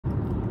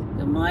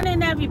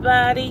morning,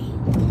 everybody.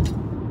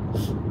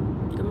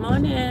 Good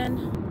morning.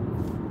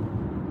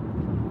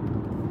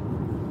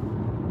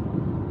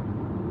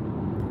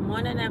 Good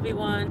morning,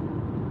 everyone.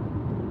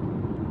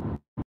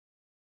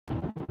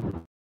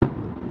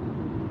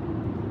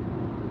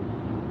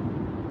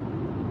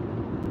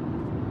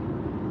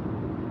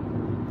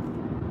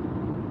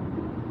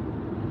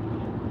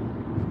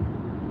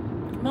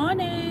 Good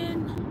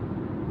morning.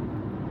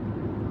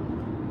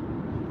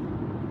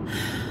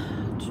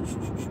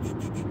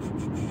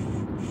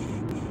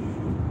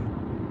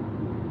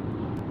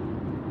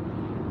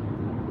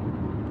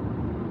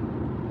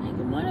 Hey,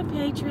 good morning,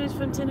 Patriots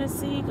from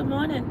Tennessee. Good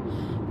morning.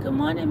 Good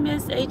morning,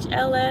 Miss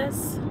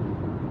HLS.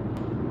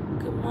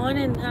 Good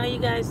morning. How you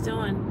guys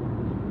doing?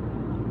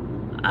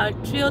 Our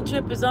field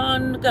trip is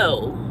on the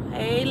go.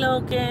 Hey,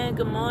 Logan.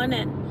 Good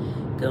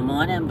morning. Good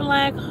morning,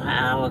 Black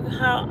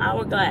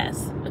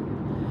Hourglass.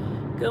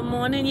 Good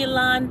morning,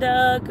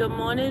 Yolanda. Good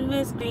morning,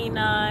 Miss Green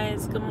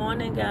Eyes. Good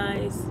morning,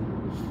 guys.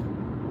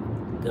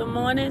 Good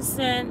morning,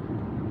 Scent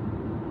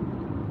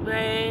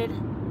Red.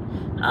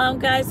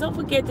 Guys, don't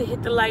forget to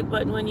hit the like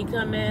button when you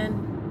come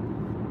in.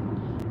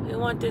 We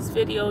want this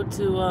video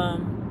to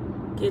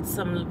get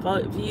some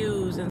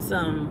views and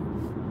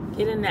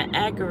get in that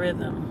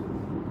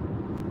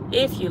algorithm,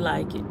 if you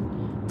like it.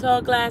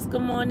 Tall Glass,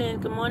 good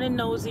morning. Good morning,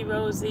 Nosy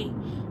Rosie.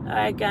 All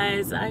right,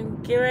 guys,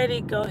 I'm getting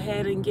ready to go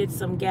ahead and get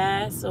some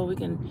gas so we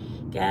can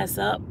gas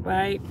up,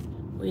 right?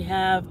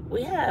 I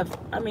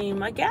mean,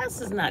 my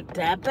gas is not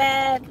that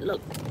bad.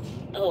 Look,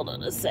 hold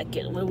on a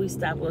second. When we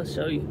stop, I'll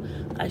show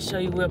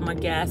you what my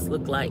gas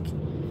look like.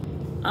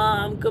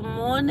 Good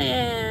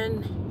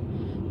morning,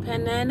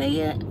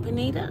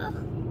 Panita.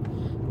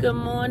 Good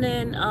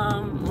morning,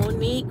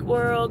 Monique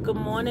World. Good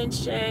morning,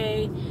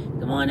 Shay.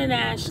 Good morning,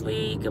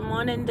 Ashley. Good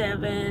morning,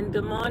 Devin.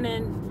 Good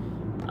morning,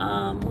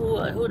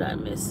 who did I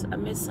miss? I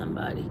missed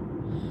somebody.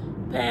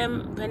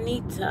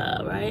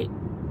 Panita, right?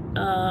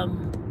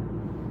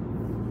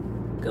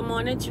 Good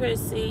morning,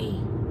 Tracy.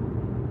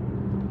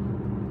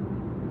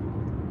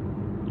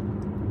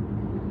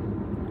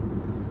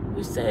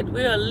 We said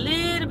we're a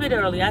little bit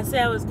early. I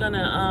said I was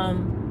gonna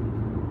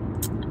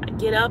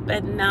get up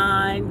at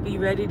 9, be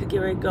ready to get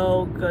ready to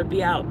go. Gonna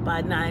be out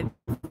by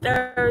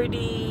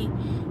 9:30,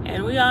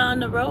 and we are on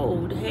the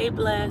road. Hey,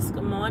 Bless.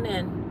 Good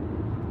morning.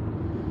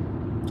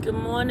 Good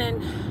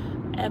morning,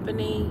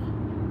 Ebony.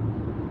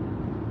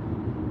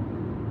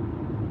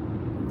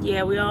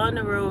 Yeah, we are on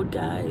the road,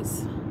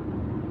 guys.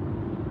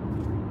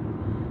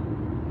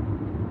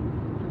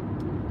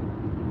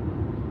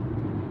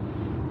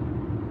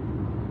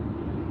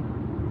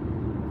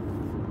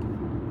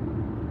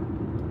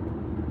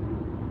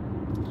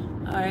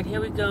 All right,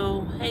 here we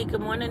go. Hey,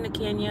 good morning to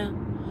Kenya.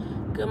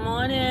 Good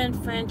morning,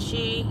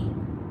 Frenchie.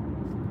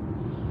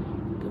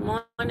 Good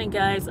morning,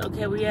 guys.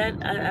 Okay, we're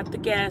at the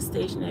gas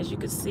station. As you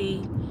can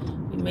see,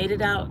 we made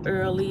it out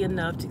early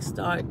enough to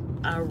start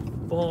our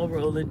ball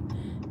rolling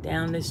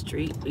down the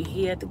street. We're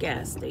here at the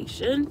gas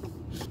station.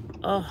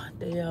 Oh,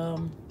 there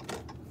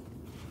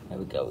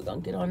we go. We're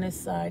gonna get on this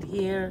side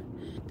here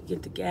to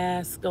get the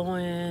gas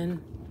going.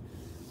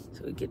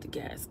 So we get the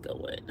gas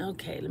going.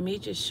 Okay, let me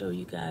just show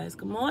you guys.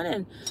 Good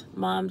morning,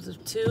 moms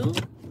of two.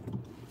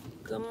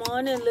 Good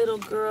morning, little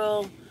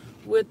girl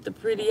with the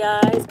pretty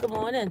eyes. Good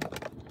morning.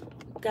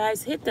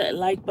 Guys, hit the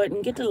like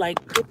button. Get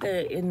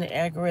in the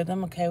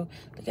algorithm, okay?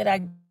 Look at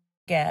our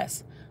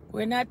gas.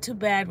 We're not too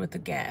bad with the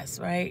gas,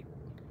 right?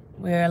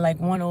 We're like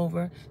 1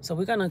 over. So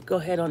we're gonna go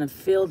ahead on and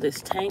fill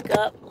this tank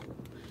up.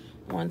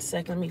 1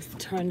 second, let me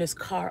turn this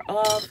car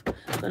off.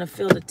 I'm gonna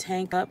fill the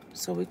tank up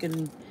so we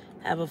can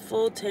have a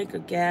full tank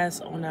of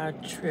gas on our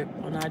trip,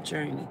 on our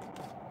journey.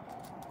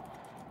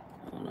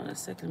 Hold on a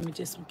second, let me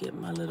just get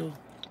my little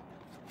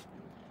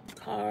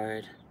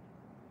card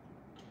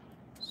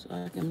so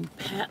I can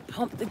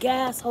pump the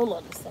gas. Hold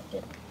on a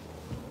second.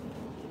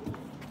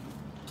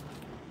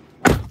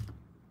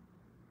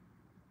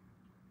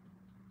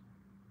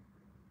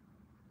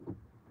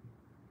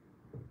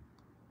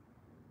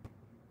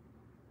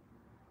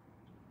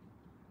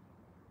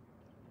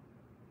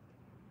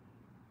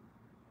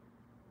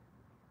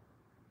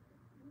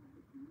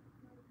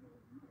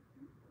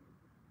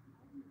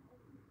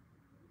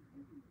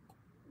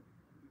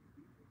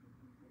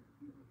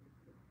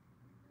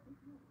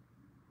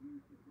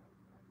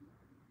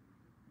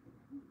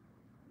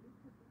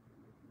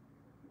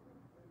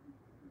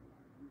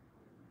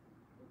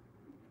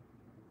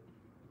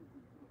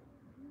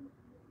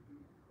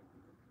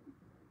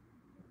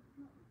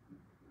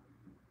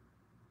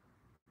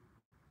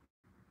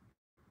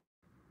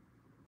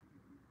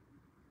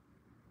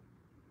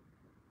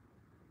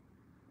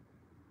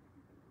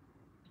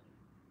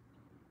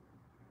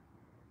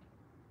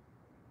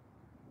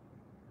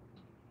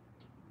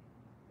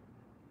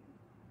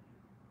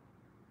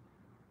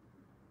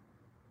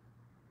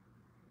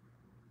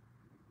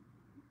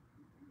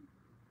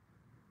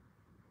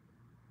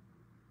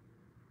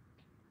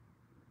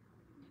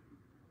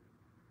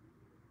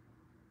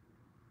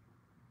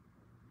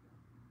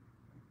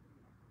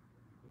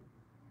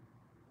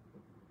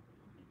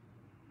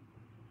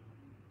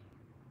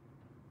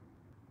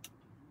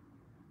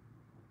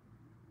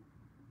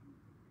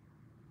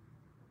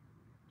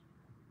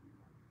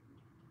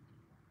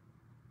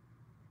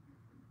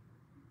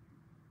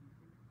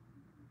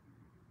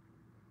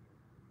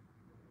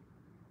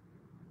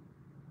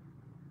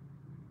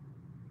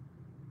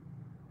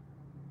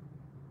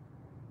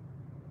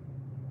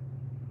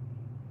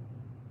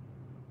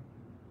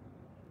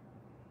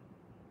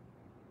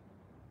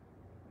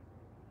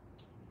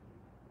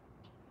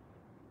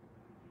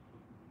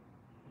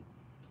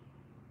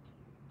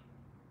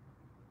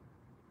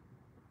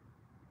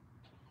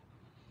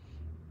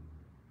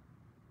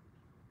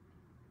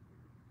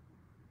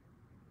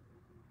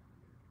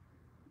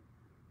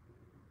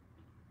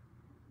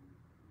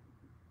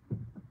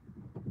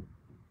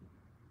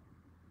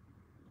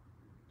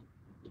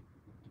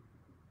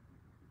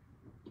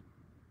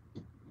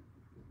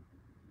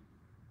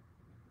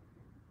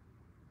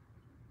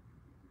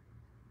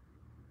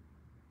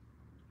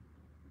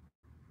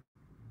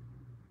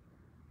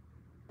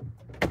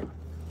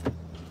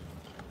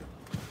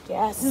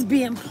 Gas is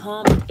being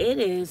pumped. It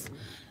is.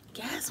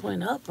 Gas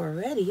went up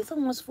already. It's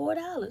almost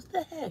 $4. What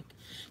the heck?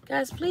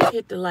 Guys, please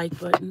hit the like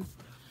button.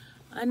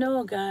 I know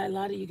a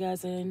lot of you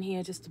guys are in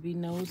here just to be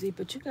nosy,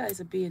 but you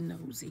guys are being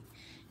nosy.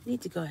 You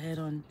need to go ahead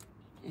on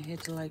and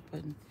hit the like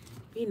button.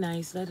 Be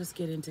nice. Let us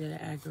get into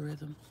the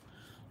algorithm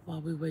while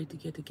we wait to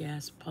get the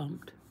gas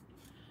pumped.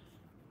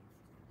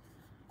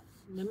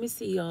 Let me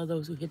see all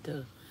those who hit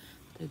the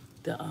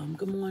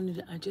good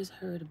morning. I just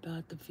heard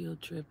about the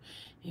field trip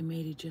and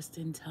made it just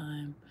in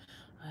time.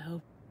 I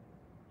hope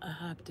I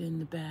hopped in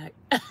the back.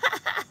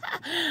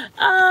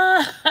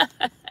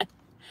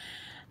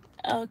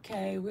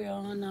 Okay, we're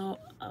on.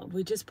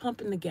 We're just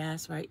pumping the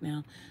gas right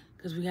now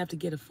because we have to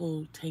get a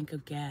full tank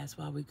of gas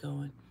while we're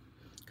going.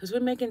 Because we're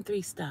making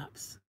 3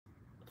 stops.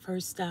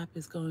 First stop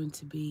is going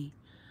to be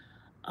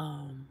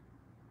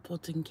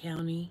Fulton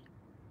County.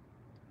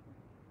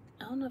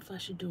 I don't know if I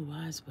should do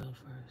Roswell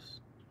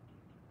first.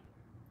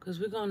 Because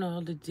we're going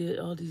to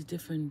all these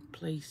different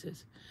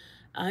places.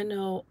 I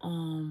know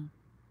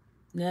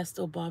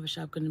Nesto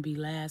Barbershop going to be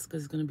last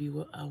because it's going to be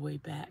our way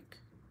back.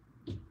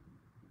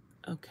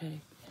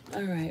 Okay.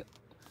 All right.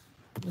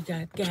 We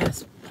got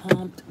gas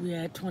pumped.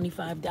 We're at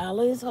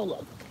 $25. Hold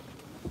on.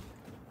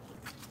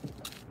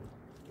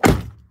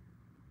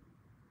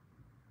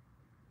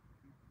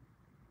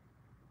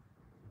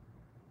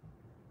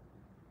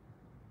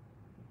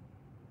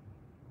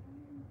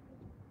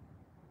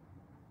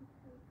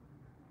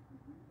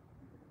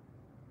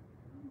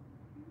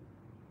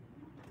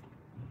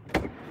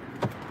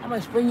 I'm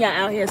going to bring y'all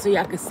out here so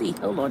y'all can see.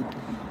 Hold on.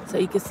 So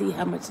you can see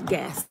how much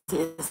gas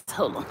is.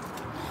 Hold on.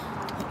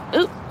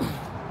 Oop.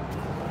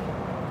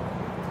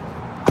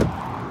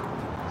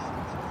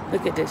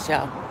 Look at this,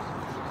 y'all.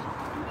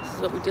 This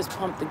is what we just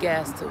pumped the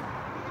gas to.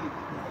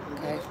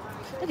 Okay.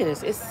 Look at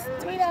this. It's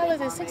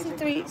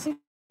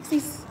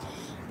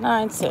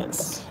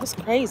 $3.69. That's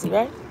crazy,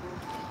 right?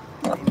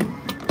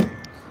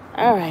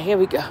 All right, here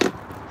we go.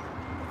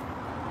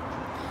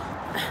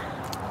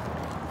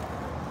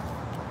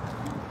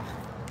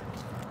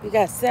 We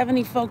got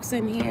 70 folks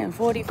in here and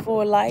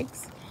 44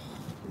 likes.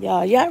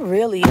 Y'all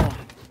really are.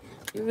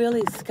 You're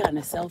really kind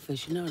of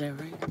selfish. You know that,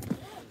 right?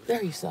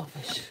 Very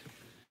selfish.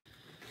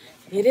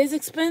 It is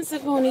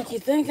expensive, Monique. You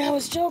think I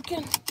was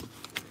joking?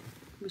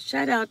 But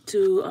shout out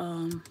to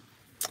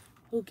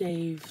who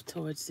gave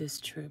towards this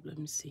trip. Let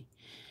me see.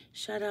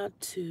 Shout out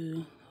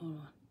to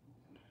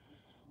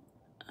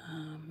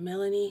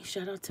Melanie.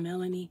 Shout out to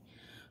Melanie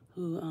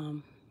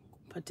who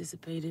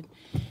participated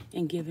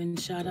in giving.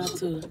 Shout out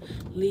to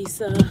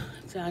Lisa.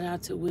 Shout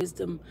out to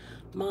Wisdom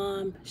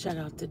Mom. Shout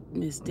out to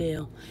Miss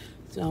Dale.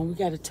 So we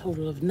got a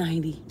total of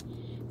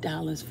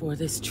 $90 for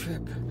this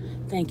trip.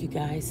 Thank you,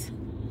 guys.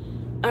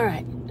 All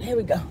right, here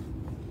we go.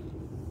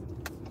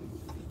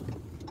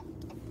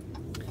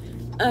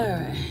 All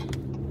right,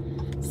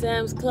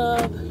 Sam's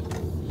Club.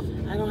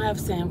 I don't have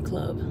Sam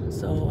Club,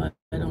 so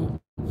I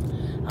don't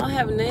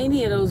have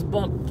any of those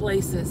bulk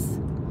places.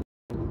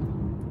 I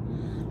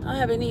don't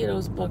have any of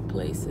those bulk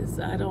places.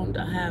 I don't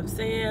have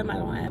Sam. I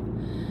don't have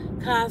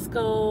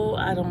Costco.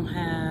 I don't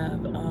have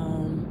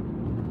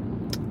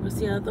what's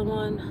the other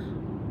one?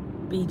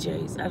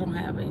 BJ's. I don't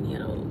have any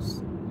of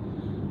those.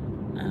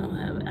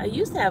 I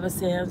used to have a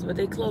Sam's, but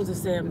they closed a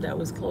Sam that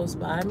was close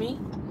by me.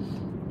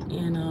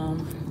 And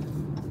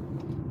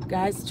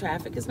guys,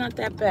 traffic is not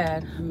that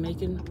bad.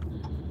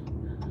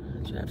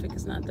 Traffic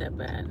is not that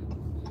bad.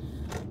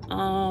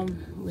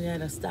 We're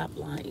at a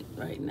stoplight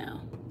right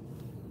now.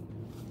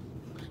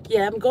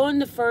 Yeah, I'm going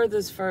the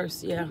furthest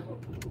first. Yeah,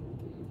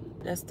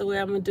 that's the way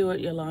I'm gonna do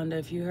it, Yolanda.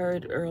 If you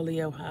heard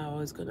earlier how I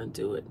was gonna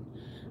do it,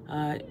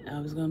 I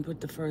was gonna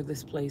put the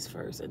furthest place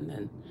first and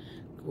then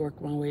work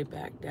my way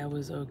back. That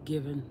was a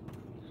given.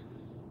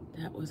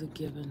 That was a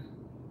given.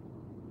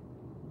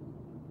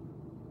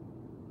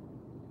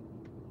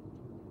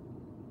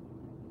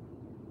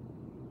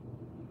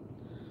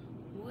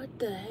 What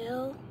the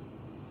hell?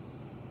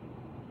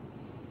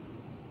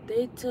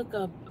 They took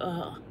up,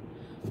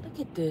 look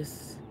at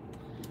this.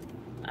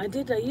 I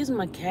used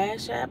my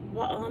Cash App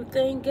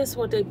thing. Guess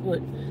what they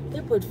put? They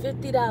put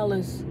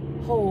 $50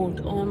 hold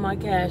on my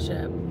Cash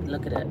App.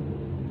 Look at that.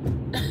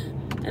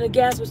 And the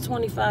gas was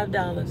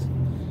 $25.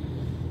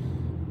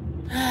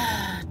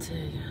 I tell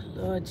you,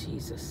 Lord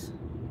Jesus.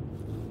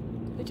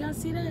 Did y'all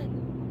see that?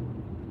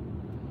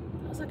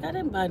 I was like, I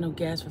didn't buy no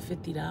gas for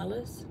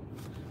 $50.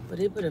 But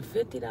they put a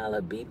 $50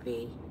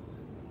 BP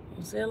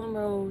on Salem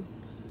Road.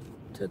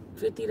 Took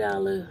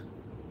 $50.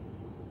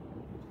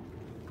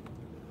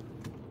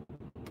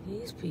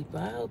 These people,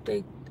 I hope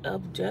they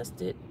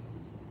adjusted.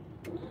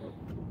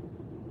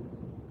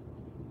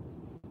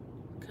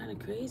 Kind of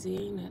crazy,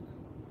 ain't it?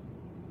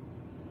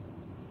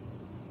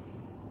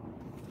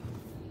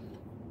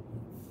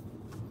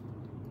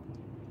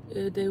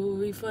 They will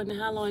refund.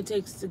 How long it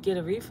takes to get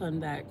a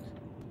refund back?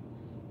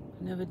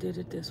 I never did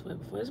it this way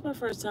before. This is my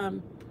first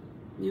time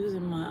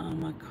using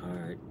my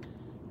card.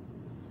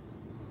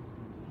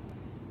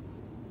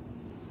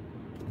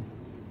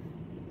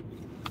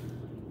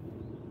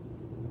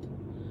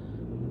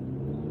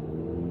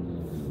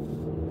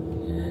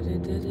 Yeah, they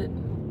did it.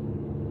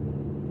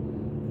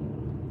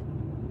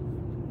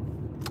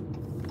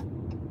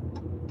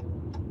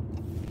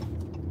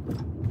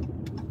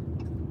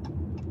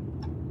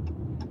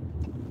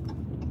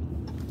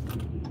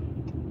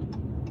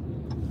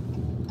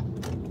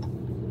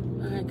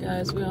 Alright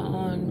guys, we're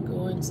on.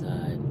 Go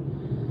inside.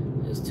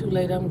 It's too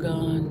late, I'm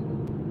gone.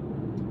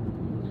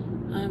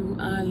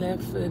 I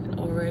left it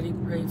already.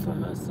 Pray for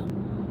her. So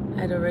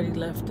I had already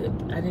left it.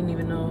 I didn't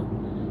even know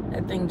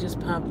that thing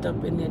just popped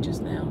up in there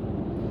just now.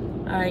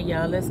 Alright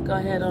y'all, let's go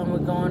ahead on. We're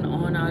going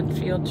on our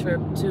field trip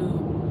to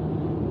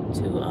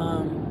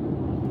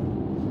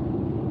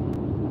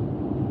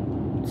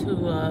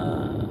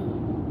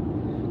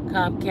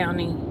Cobb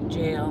County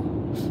Jail.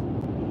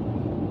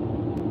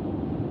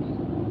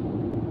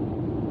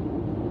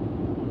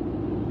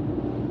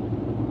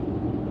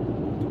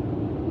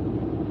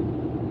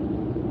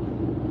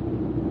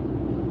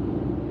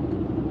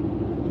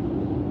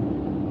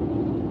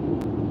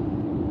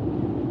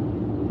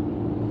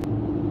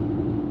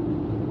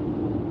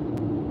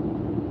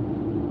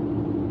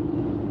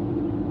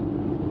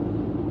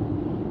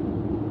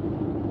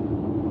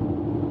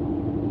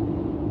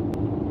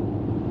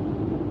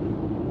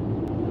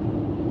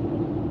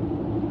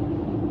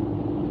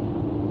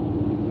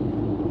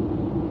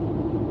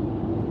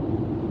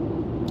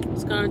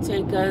 It's gonna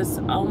take us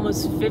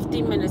almost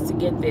 50 minutes to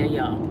get there,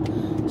 y'all.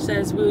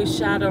 Says we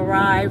shall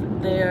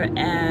arrive there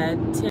at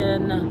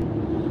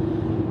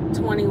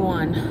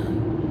 10:21.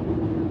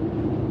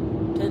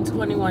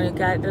 10:21. It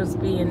got us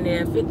being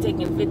there.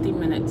 Taking 50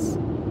 minutes.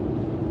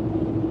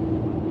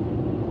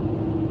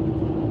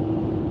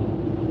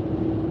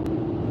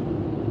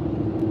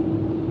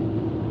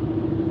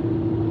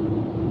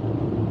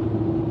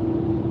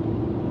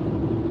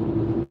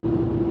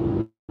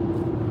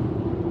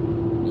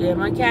 Yeah,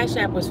 my Cash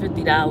App was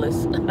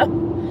 $50.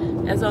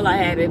 That's all I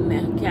had in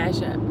there,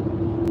 Cash App.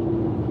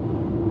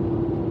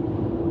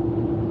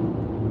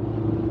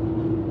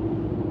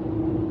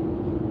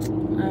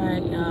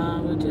 Alright,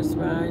 y'all, we're just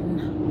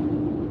riding.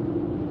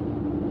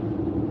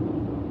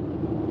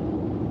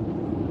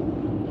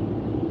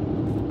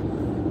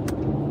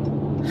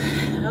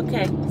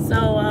 Okay,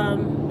 so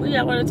what do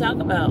y'all want to talk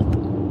about?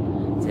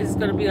 This is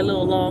going to be a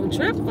little long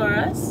trip for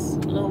us,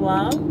 a little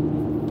while.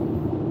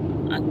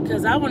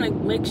 Because I want to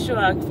make sure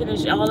I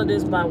finish all of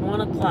this by 1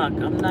 o'clock.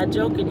 I'm not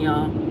joking,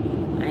 y'all.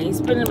 I ain't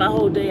spending my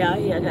whole day out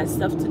here. I got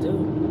stuff to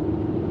do.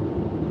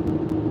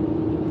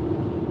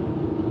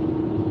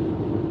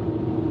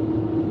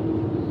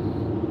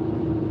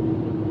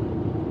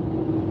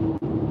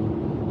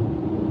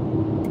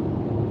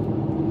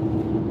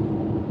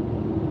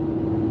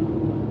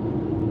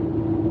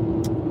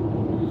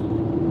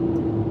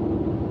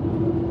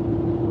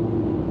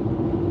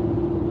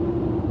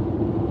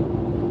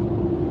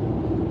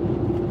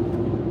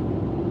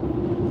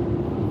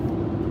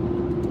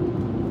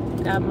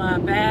 Got my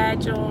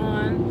badge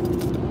on.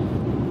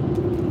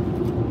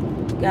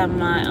 Got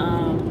my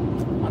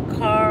my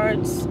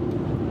cards.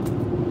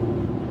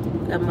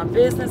 Got my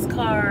business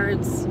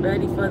cards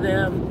ready for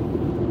them.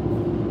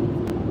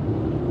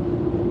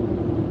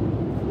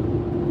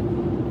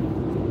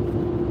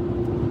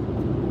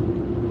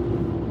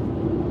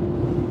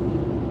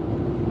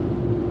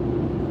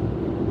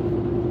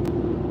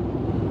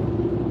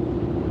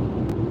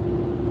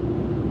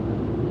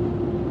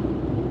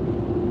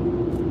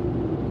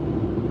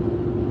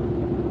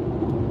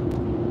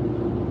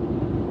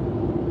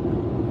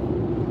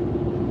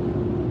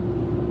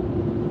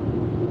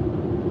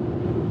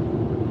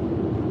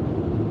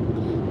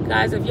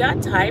 Guys, if y'all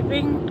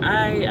typing,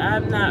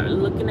 I'm not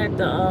looking at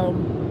the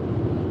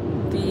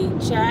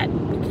chat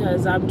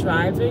because I'm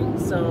driving,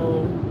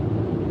 so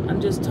I'm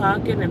just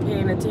talking and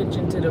paying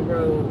attention to the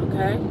road,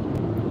 okay?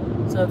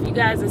 So if you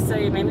guys are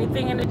saying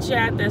anything in the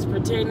chat that's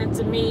pertaining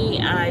to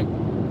me, I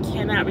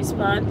cannot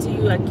respond to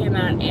you. I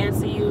cannot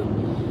answer you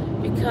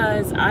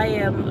because I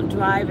am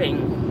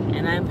driving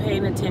and I'm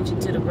paying attention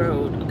to the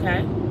road,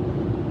 okay?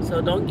 So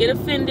don't get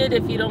offended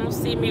if you don't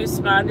see me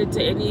responding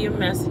to any of your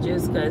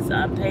messages, because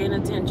I'm paying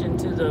attention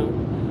to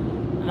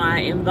my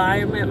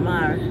environment,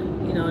 my,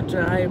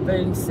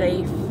 driving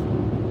safe.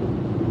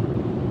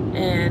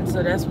 And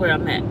so that's where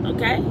I'm at,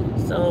 okay?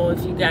 So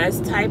if you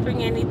guys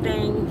typing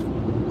anything,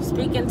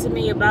 speaking to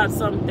me about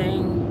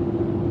something,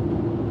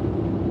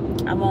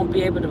 I won't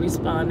be able to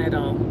respond at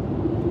all.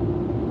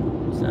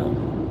 So.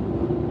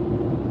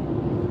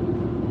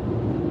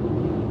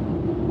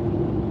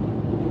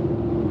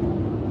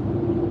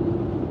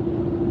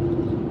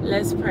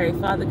 Let's pray.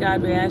 Father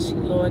God, we ask you,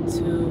 Lord,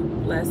 to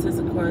bless us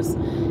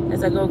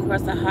as I go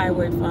across the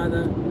highway,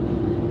 Father.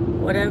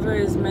 Whatever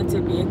is meant to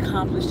be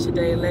accomplished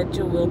today, let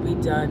your will be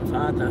done,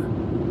 Father.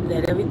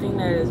 Let everything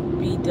that is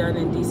be done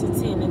in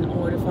decency and in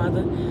order,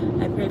 Father.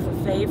 I pray for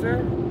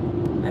favor.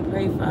 I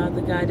pray,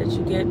 Father God, that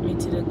you get me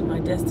to my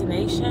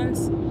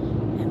destinations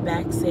and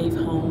back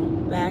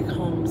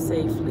home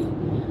safely.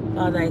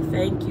 Father, I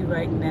thank you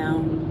right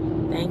now.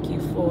 Thank you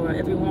for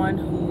everyone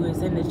who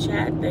is in the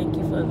chat. Thank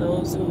you for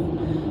those who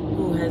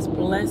has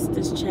blessed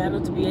this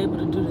channel to be able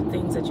to do the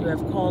things that you have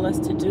called us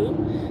to do.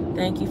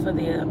 Thank you for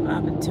the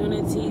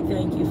opportunity.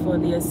 Thank you for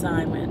the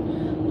assignment.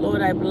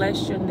 Lord, I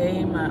bless your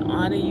name. I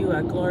honor you.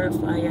 I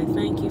glorify you. I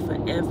thank you for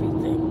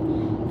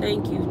everything.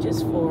 Thank you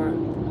just for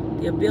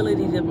the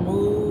ability to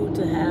move,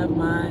 to have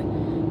my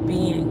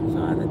being,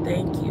 Father.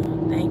 Thank you.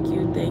 Thank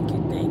you. Thank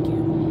you. Thank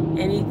you.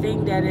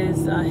 anything that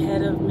is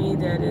ahead of me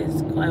that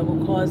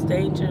will cause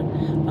danger,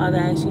 Father,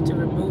 I ask you to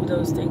remove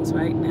those things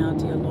right now,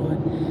 dear Lord.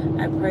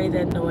 I pray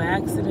that no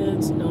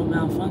accidents, no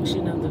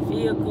malfunction of the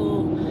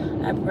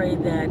vehicle. I pray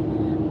that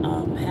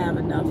have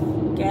enough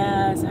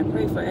gas. I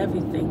pray for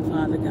everything,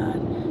 Father God.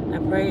 I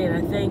pray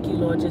and I thank you,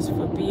 Lord, just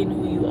for being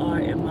who you are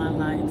in my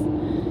life.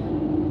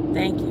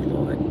 Thank you,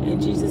 Lord. In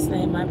Jesus'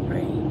 name I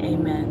pray.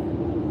 Amen.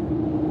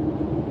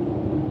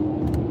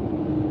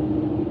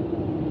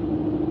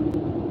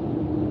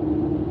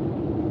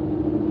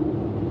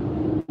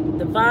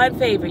 Divine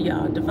favor,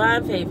 y'all.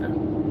 Divine favor.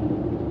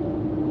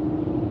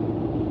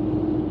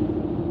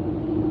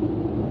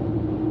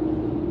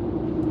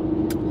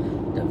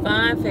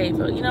 Divine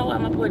favor. You know what?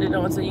 I'm going to put it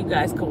on so you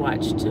guys can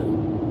watch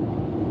too.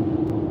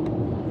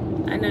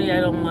 I know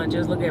y'all don't want to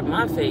just look at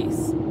my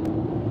face.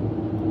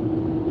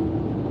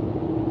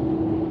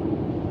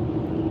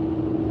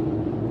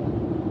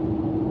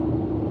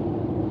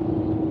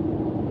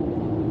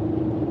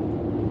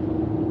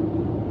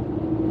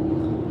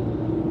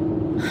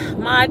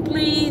 Mod,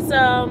 please take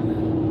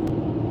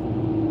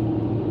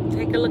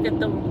a look at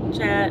the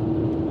chat.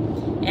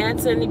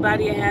 Answer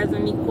anybody that has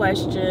any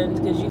questions,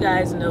 because you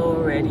guys know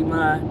already,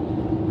 my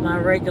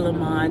regular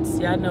mods,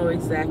 y'all know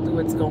exactly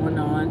what's going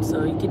on,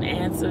 so you can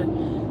answer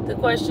the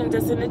questions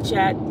that's in the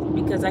chat,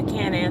 because I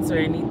can't answer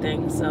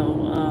anything. So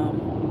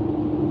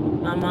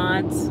my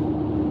mods,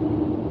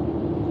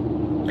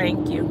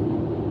 thank you.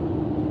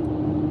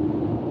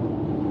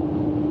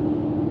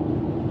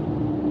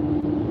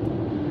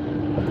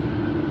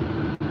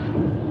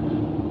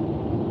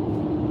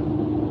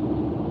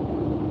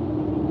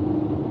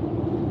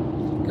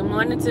 Good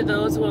morning to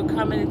those who are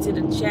coming into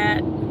the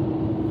chat.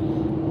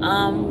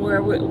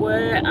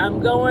 Where I'm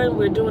going,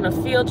 we're doing a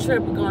field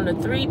trip. We're going to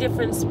 3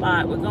 different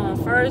spots. We're going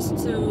first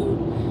to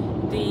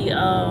the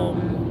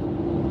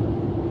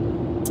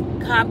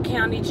Cobb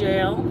County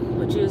Jail,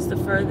 which is the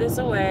furthest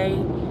away.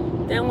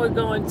 Then we're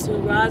going to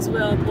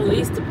Roswell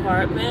Police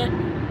Department.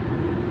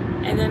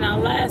 And then our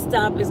last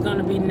stop is going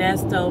to be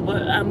Nesto.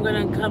 But I'm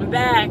going to come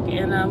back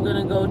and I'm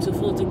going to go to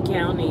Fulton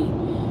County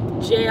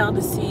Jail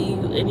to see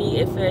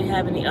if they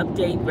have any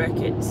update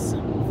records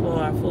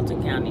for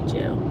Fulton County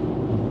Jail.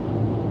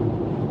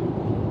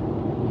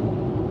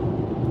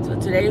 So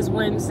today is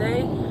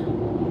Wednesday,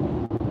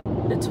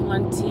 the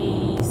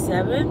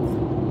 27th,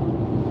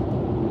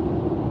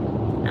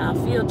 our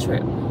field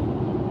trip.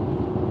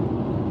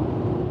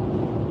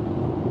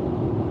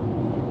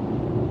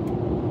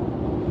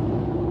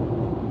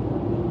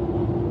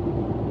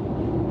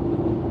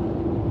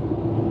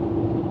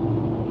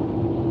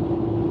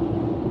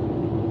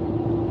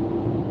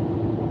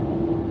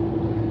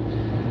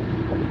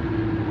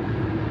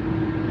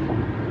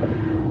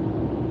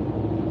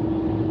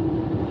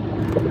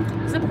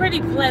 It's a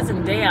pretty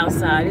pleasant day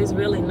outside. It's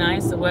really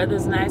nice. The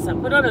weather's nice. I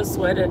put on a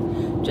sweater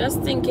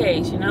just in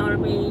case, you know what I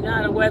mean? You know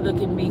how the weather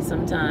can be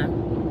sometimes.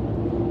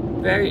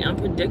 Very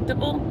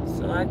unpredictable.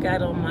 So I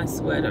got on my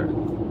sweater.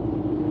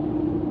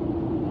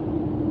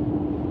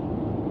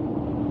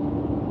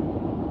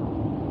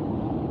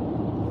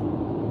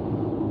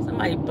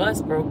 Somebody's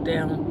bus broke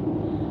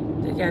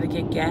down. They got to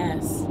get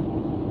gas.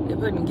 They're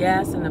putting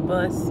gas in the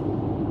bus.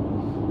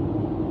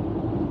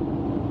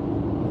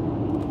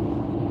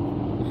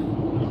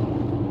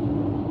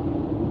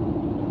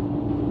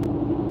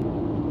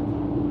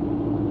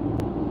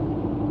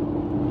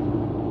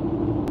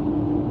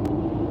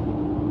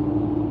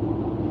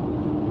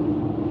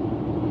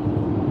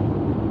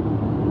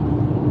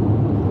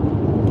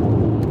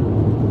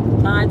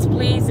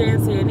 Please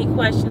answer any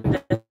questions.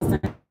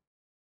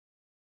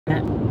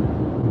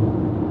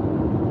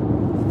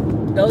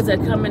 Those that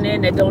are coming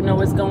in that don't know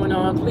what's going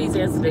on, please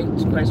answer the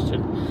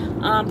question.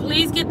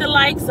 Please get the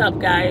likes up,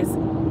 guys.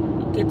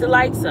 Get the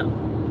likes up.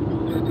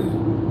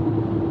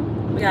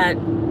 We got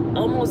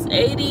almost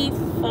 80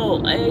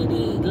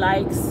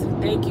 likes.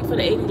 Thank you for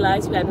the 80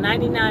 likes. We got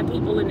 99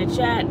 people in the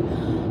chat.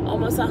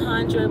 Almost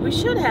 100. We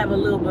should have a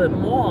little bit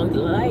more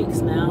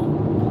likes now,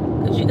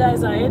 because you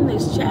guys are in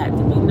this chat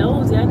to be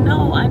nosy. I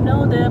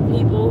know there are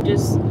people who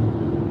just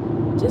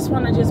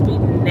want to just be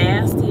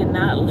nasty and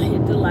not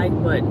hit the like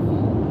button.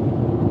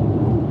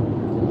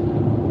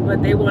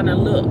 But they want to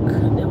look.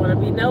 They want to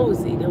be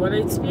nosy. They want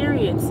to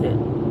experience it,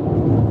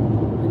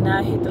 but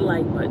not hit the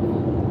like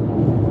button.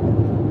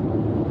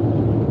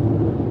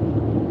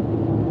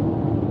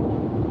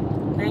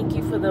 Thank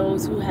you for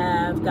those who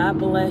have. God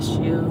bless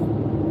you.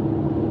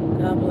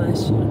 God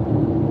bless you.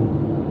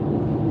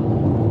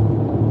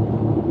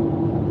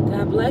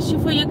 God bless you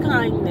for your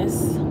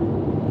kindness.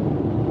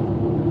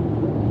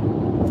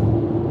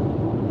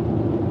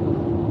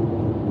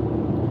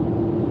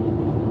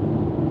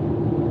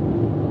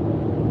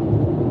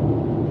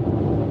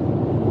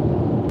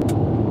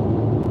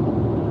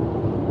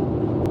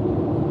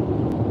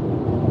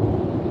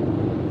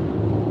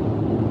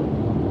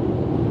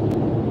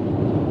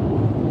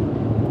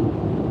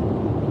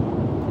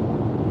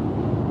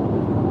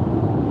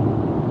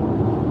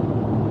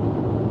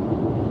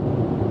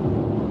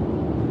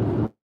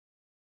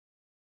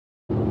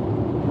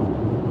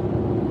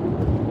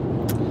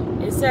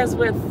 says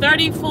we're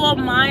 34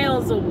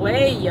 miles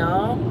away,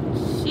 y'all.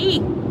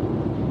 Sheep.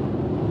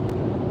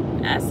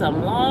 That's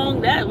some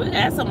long, we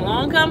had some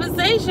long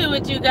conversation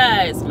with you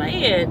guys,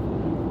 man.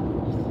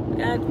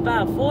 Got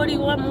about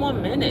 41 more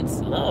minutes.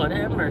 Lord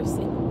have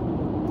mercy.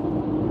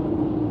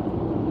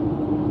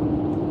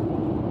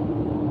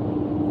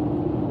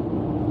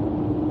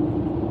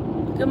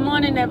 Good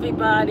morning,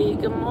 everybody.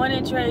 Good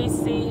morning,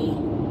 Tracy.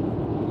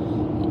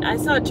 I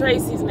saw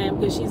Tracy's name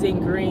because she's in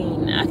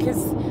green. I can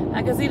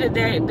see the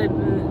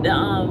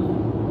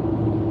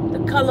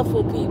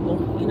colorful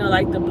people. You know,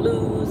 like the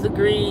blues, the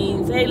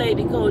greens. Hey,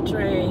 Lady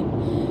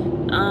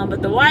Coltrane.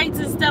 But the whites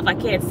and stuff, I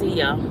can't see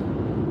y'all.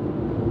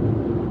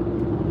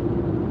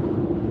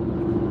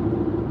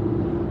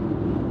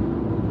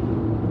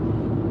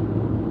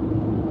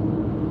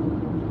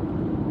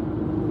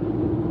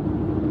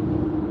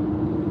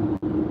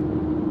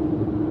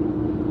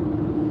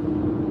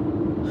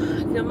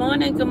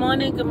 Good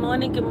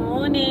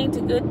morning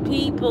to good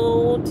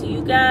people, to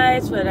you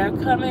guys that are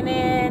coming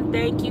in.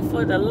 Thank you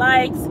for the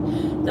likes.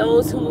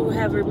 Those who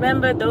have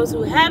remembered, those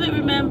who haven't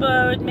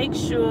remembered, make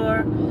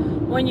sure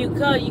when you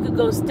go, you could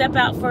go step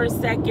out for a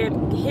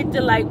second, hit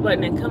the like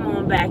button and come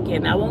on back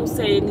in. I won't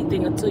say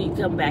anything until you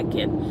come back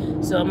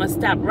in. So I'm going to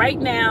stop right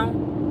now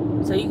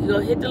so you can go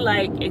hit the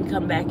like and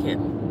come back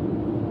in.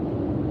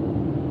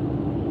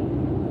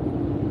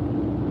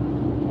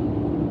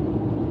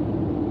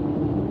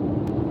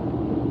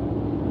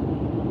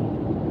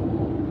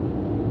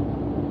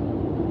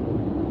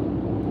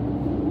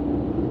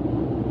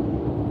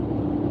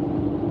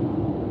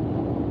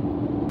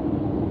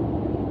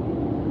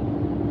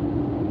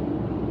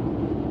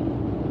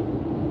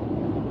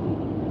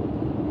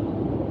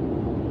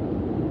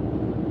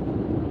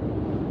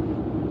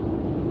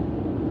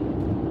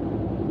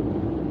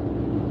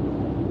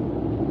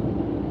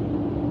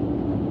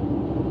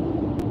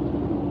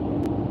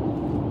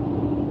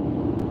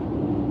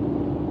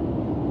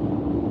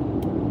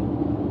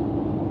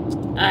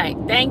 All right,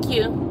 thank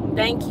you.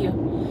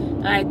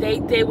 All right,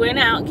 they went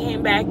out,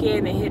 came back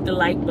in, and hit the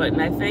like button.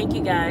 I thank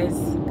you guys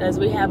because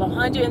we have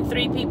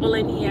 103 people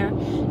in here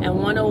and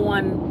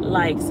 101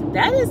 likes.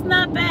 That is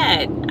not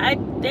bad. I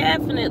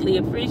definitely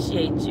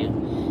appreciate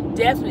you.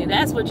 Definitely,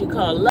 that's what you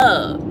call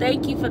love.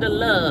 Thank you for the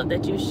love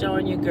that you're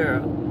showing your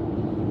girl.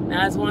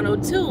 Now it's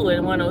 102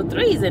 and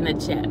 103's in the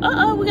chat.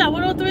 We got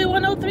 103,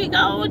 103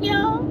 going,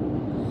 y'all.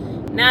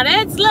 Now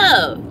that's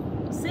love.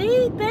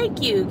 See,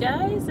 thank you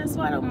guys. That's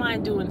why I don't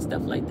mind doing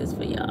stuff like this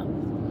for y'all,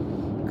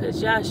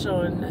 because y'all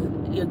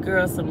showing your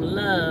girl some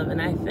love, and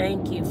I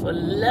thank you for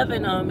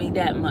loving on me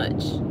that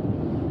much.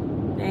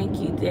 Thank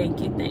you.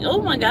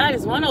 Oh my God,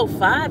 it's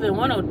 105 and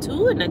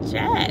 102 in the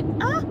chat.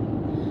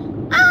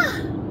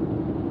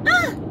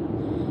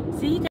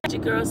 See, you got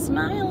your girl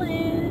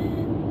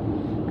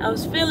smiling. I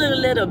was feeling a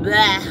little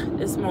blah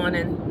this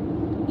morning.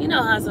 You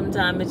know how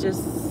sometimes it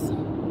just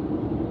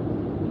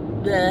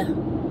blah.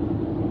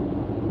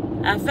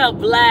 I felt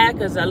black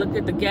because I looked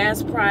at the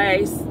gas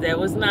price. That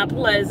was not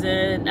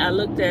pleasant. I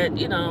looked at,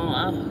 you know,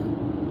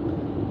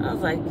 I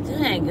was like,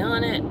 dang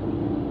on it.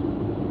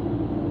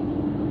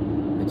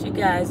 But you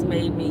guys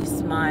made me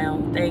smile.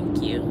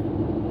 Thank you.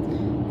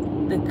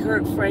 The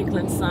Kirk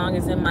Franklin song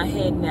is in my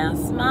head now.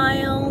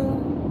 Smile.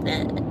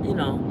 You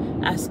know,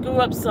 I screw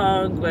up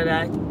songs, but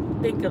I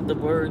think of the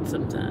words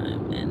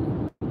sometimes.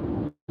 And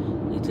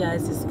you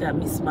guys just got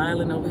me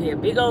smiling over here.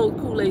 Big old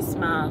Kool-Aid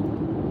smile.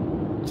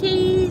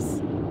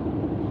 Cheese.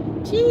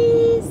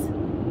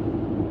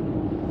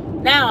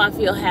 Now I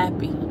feel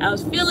happy. I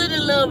was feeling a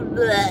little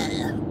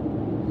blah.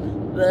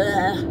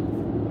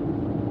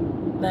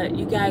 But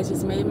you guys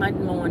just made my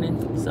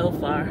morning so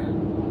far.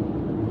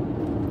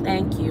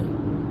 Thank you.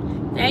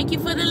 Thank you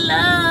for the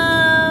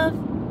love.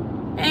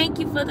 Thank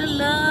you for the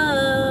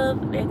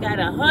love. They got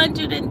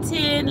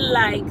 110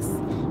 likes.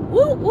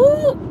 Woo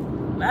woo.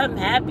 I'm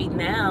happy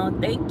now.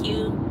 Thank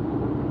you.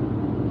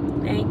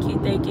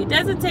 It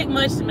doesn't take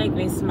much to make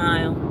me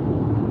smile.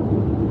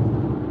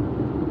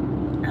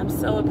 I'm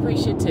so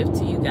appreciative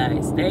to you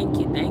guys. Thank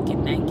you.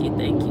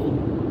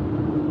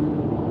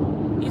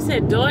 You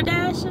said door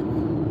dashing?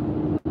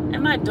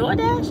 Am I door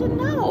dashing?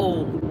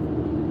 No.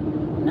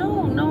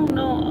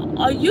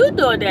 Are you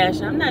door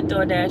dashing? I'm not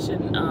door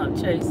dashing,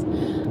 Chase.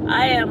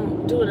 I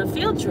am doing a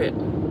field trip.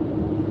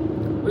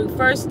 The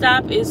first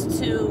stop is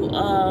to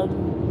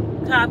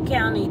Cobb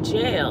County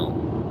Jail.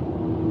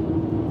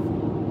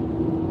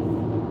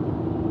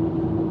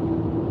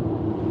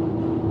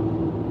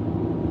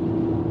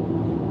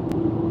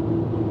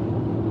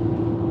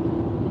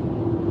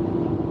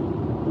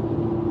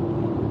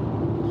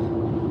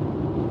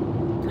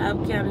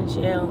 County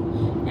Jail.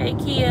 Hey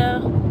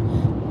Kia.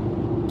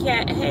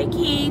 Hey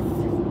Keith.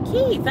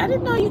 Keith, I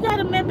didn't know you got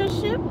a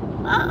membership.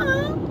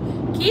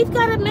 Keith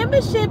got a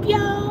membership,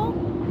 y'all.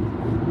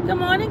 Good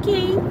morning,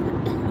 Keith.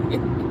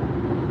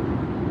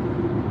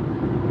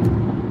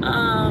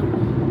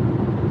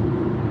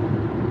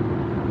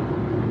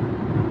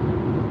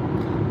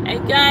 Hey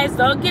guys,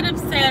 don't get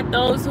upset,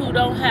 those who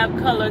don't have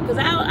color, because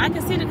I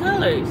can see the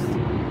colors.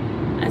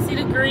 I see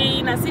the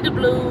green, I see the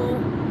blue.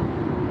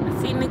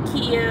 I see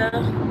Nakia.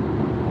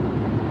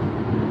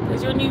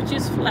 Because when you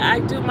just fly, I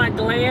do my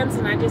glance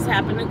and I just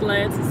happen to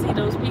glance and see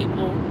those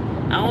people.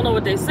 I don't know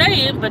what they're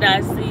saying, but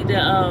I see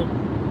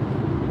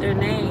their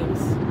names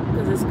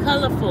because it's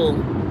colorful.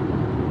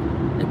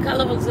 The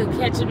colorfuls are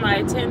catching my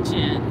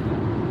attention.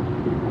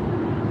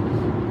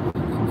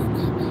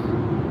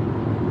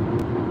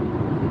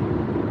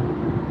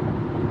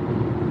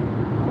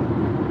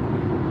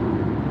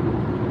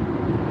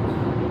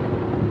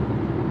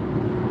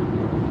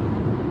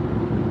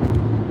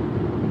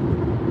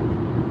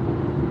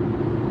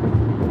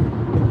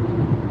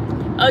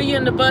 Oh, you're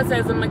in the bus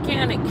as a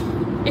mechanic.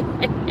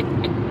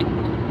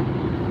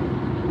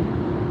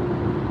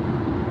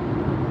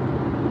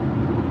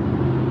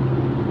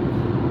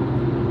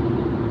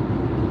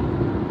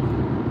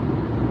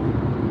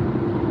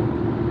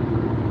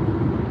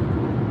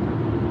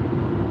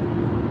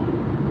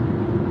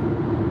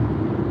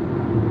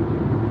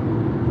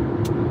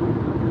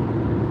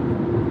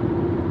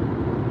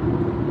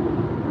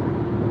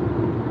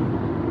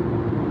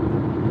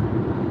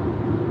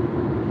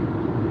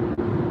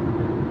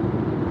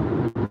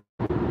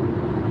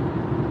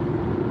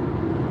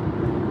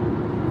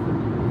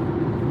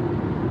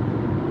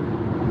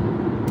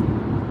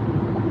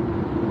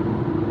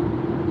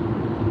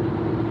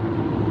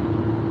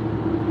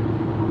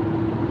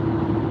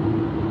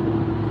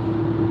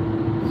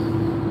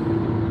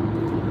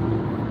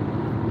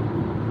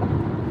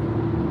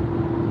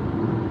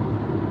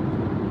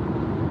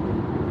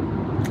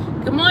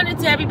 Good morning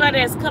to everybody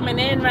that's coming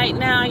in right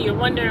now. You're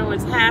wondering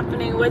what's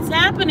happening. What's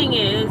happening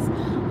is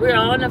we're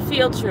on a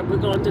field trip. We're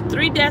going to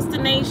three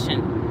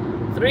destinations,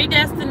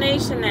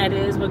 that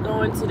is. We're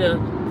going to the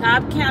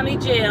Cobb County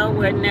Jail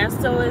where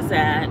Nesto is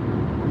at,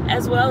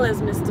 as well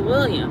as Mr.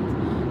 Williams.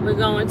 We're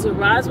going to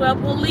Roswell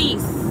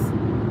Police.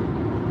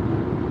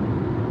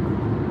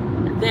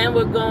 Then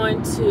we're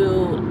going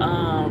to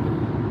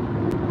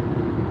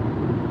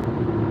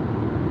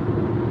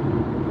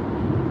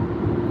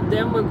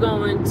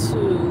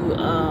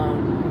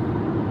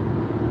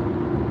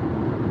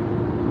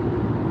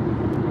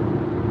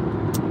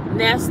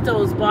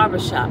Nesto's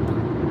Barbershop.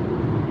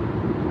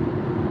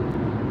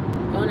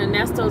 Going to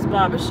Nesto's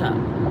Barbershop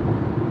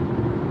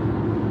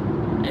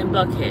in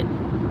Buckhead.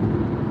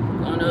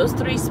 Going to those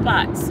three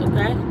spots,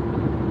 okay?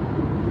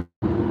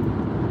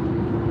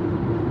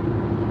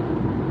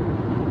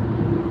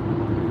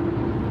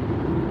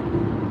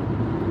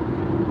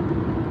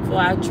 For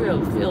our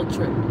field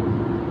trip.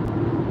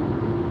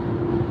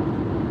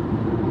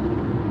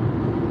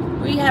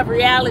 We have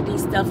reality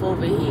stuff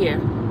over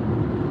here.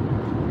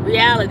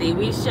 Reality.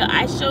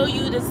 I show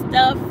you the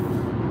stuff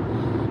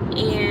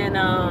and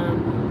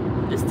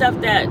the stuff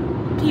that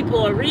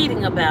people are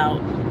reading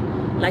about,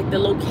 like the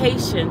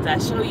locations. I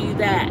show you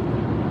that,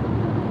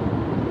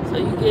 so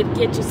you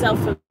get yourself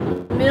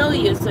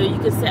familiar, so you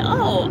can say,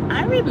 "Oh,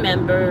 I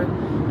remember.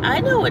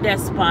 I know what that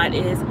spot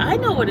is. I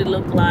know what it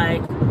looked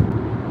like."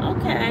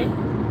 Okay.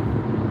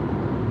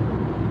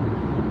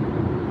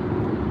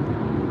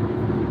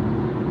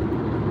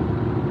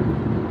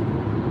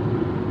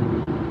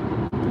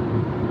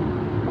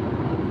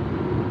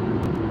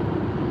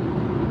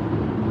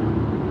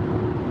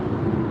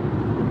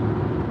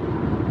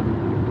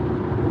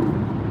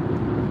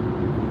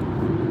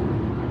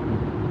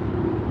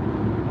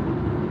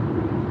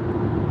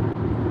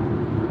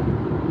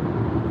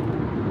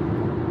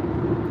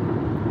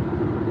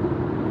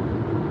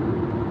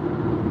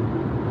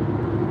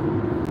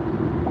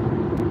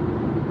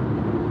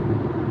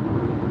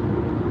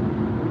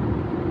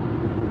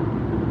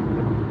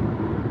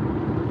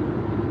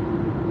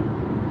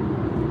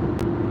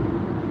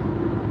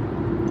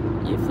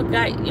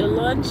 Forgot your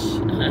lunch?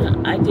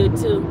 I did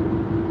too.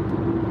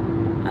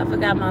 I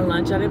forgot my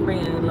lunch. I didn't bring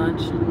any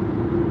lunch.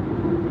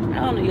 I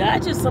don't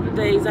know. Some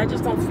days I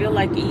just don't feel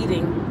like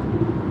eating.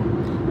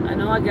 I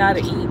know I gotta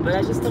eat, but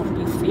I just don't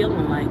be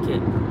feeling like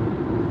it.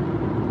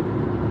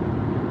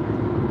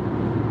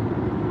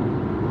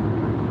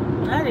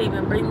 I didn't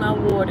even bring my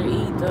water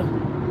either.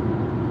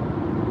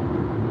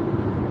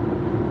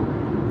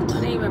 I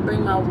didn't even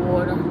bring my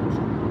water.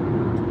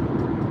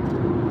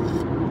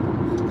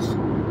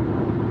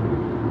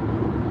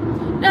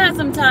 Now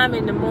sometime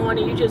in the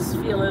morning you just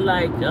feeling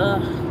like,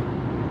 ugh.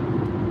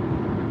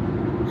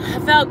 I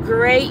felt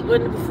great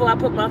before I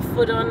put my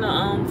foot on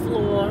the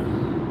floor.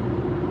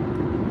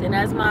 Then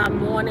as my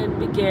morning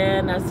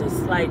began, I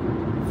just like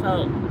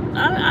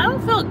I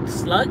don't feel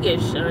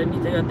sluggish or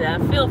anything like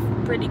that. I feel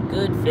pretty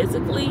good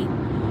physically.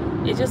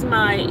 It's just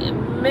my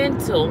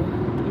emotion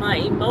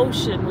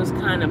was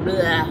kind of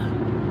blah.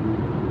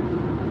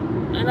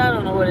 And I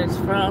don't know what it's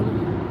from.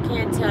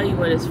 Can't tell you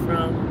what it's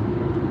from.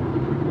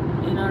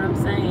 You know what I'm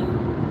saying?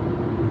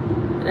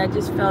 But I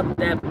just felt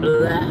that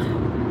blah.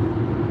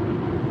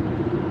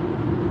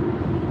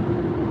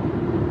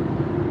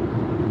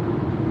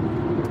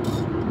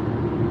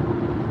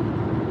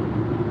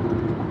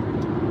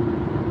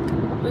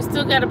 We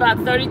still got about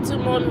 32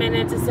 more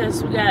minutes. It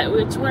says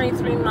we're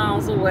 23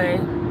 miles away.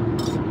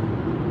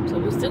 So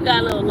we still got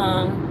a little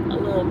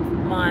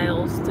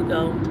miles to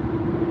go.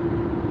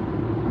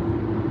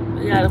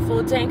 We got a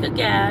full tank of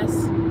gas.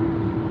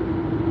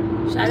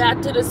 Shout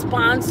out to the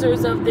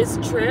sponsors of this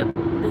trip.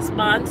 The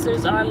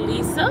sponsors are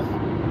Lisa,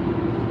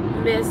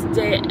 Miss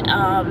Dale,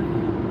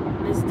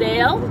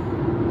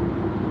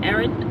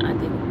 Erin, I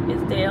think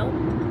Miss Dale,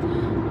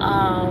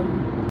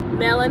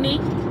 Melanie,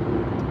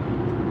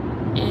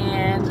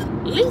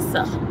 and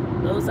Lisa.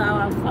 Those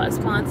are our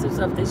sponsors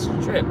of this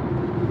trip,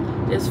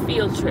 this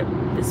field trip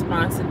is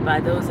sponsored by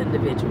those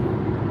individuals.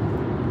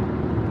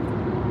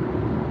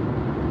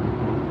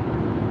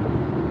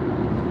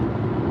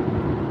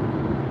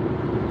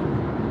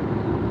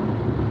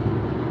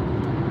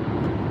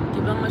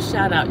 Give them a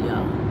shout out,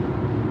 y'all.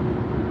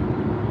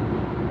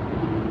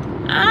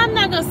 I'm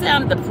not gonna say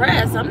I'm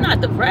depressed. I'm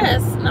not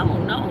depressed.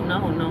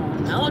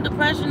 No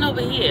depression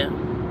over here.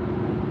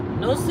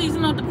 No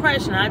seasonal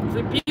depression. I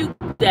rebuke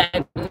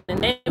that in the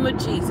name of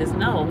Jesus.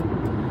 No.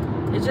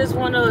 It's just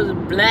one of those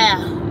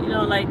blah, you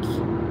know, like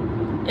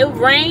it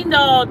rained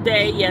all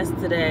day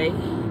yesterday,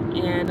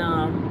 and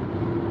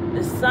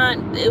the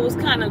sun, it was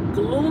kind of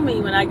gloomy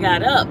when I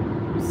got up.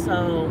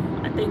 So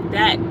I think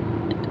that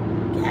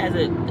has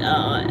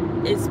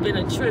it's been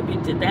a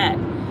tribute to that.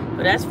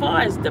 But as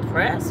far as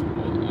depressed,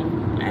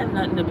 I have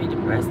nothing to be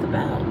depressed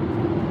about.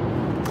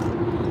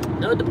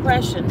 No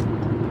depression.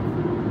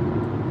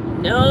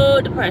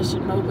 No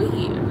depression over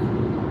here.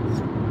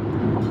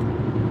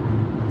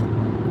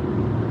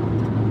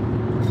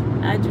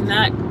 I do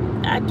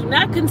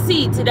not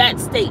concede to that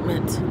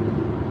statement.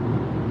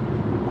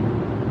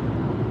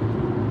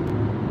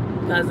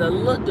 Because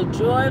the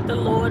joy of the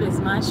Lord is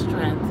my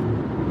strength.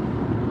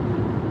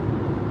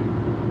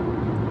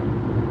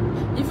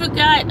 You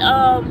forgot,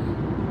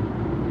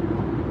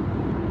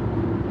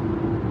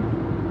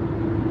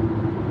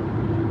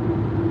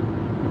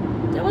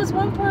 there was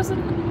one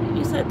person,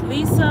 you said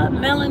Lisa,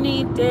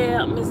 Melanie,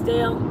 Dale, Miss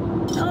Dale.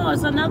 No,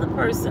 it's another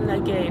person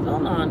that gave.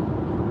 Hold on,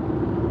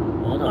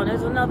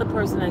 there's another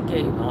person that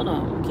gave. Hold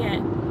on,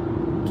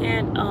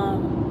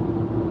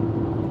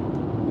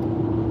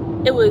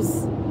 it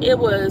was,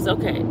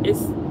 okay,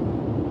 it's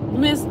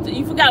Miss,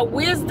 you forgot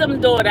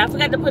Wisdom Daughter. I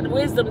forgot to put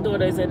Wisdom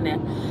Daughters in there.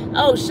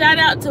 Oh, shout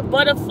out to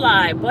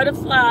Butterfly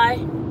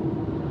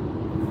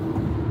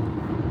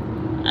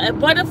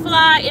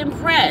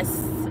Impress.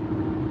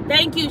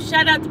 Thank you.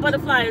 Shout out to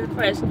Butterfly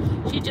Impress.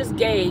 She just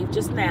gave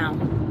just now.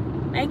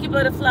 Thank you,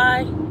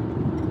 Butterfly.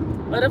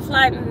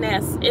 Butterfly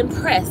Nest.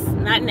 Impress.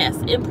 Not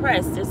Nest.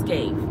 Impress just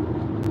gave.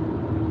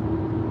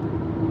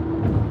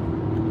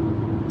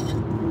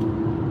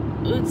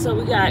 So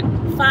we got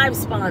 5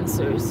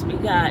 sponsors. We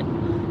got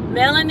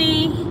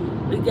Melanie.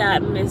 We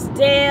got Miss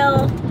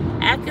Dale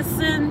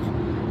Atkinson.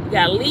 We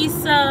got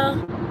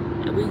Lisa.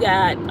 And we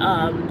got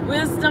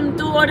Wisdom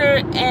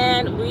Daughter.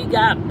 And we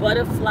got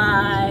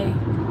Butterfly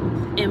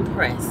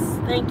Impress.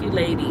 Thank you,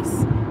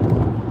 ladies,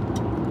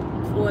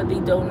 for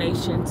the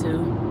donation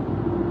to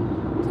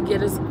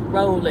get us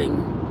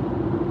rolling.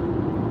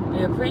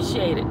 We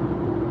appreciate it.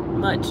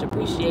 Much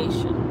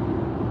appreciation.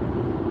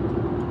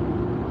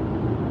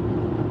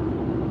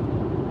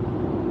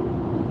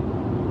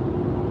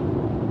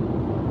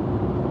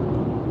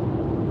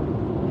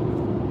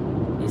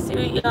 You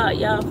see,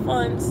 y'all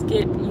funds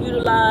get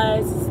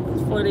utilized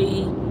for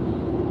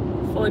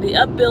the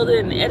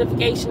upbuilding and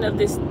edification of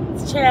this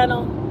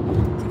channel,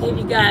 to give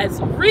you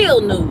guys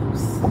real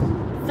news,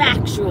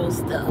 factual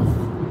stuff,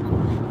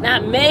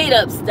 not made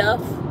up stuff,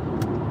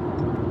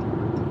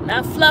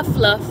 not fluff,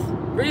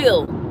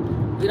 real.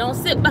 We don't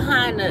sit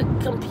behind the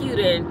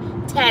computer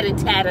and tat.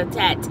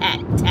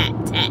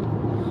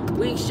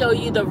 We show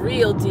you the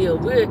real deal.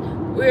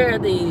 We're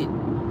the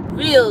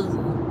real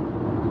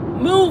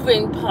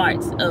moving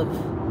parts of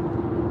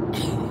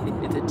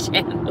the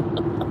channel.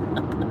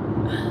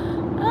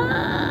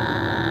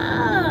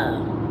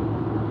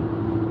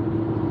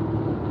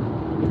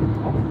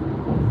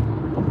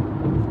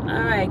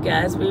 All right,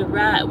 guys, we're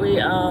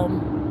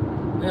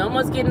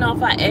almost getting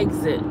off our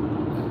exit.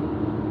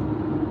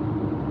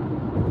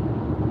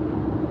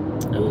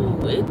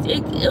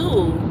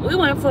 We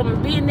went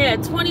from being there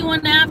at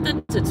 21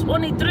 after to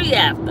 23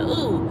 after.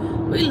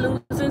 We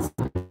losing.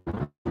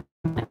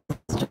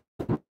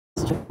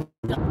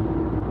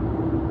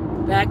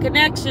 Bad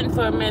connection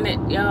for a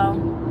minute, y'all.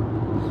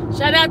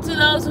 Shout out to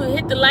those who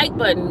hit the like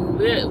button.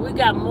 We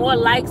got more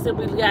likes than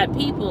we got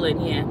people in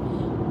here.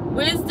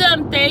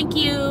 Wisdom, thank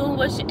you.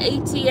 What's your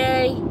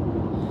ATA?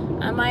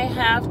 I might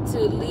have to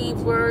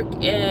leave work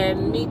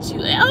and meet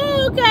you.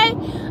 Oh, okay.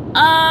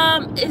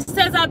 It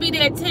says I'll be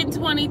there at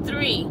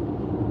 10:23.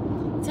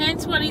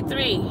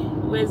 10:23,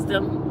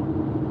 Wisdom.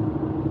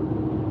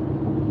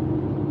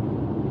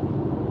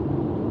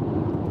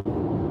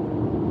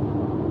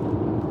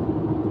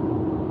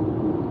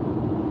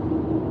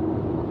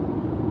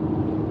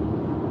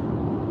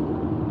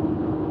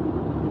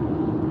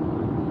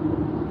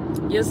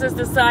 Your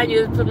sister signed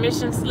your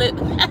permission slip.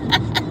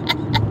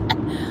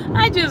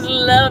 I just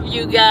love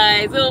you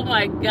guys. Oh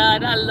my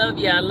God, I love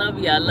y'all.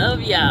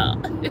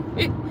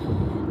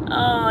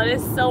 Oh,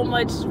 there's so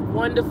much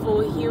wonderful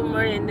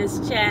humor in this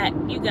chat.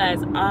 You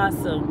guys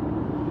awesome.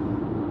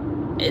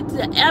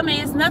 I mean,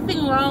 it's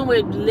nothing wrong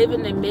with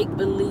living in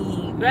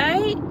make-believe,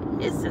 right?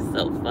 It's just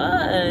so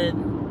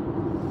fun.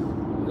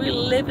 We're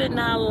living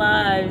our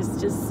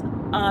lives just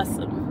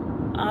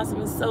awesome.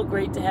 Awesome. It's so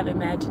great to have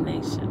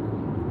imagination.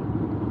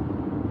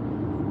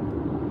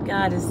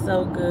 God is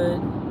so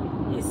good.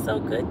 He's so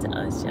good to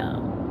us,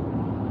 y'all.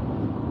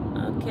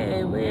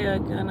 Okay, we're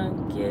gonna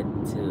get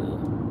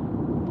to...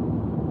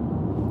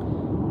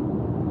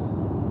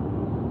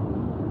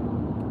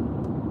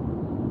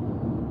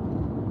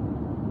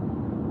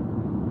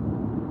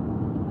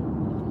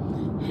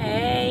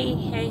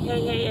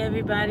 Hey,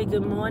 everybody.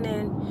 Good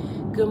morning.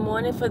 Good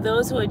morning for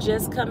those who are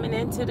just coming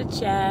into the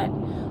chat.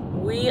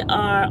 We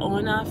are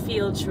on our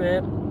field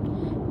trip,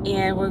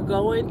 and we're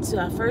going to,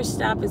 our first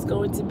stop is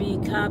going to be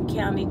Cobb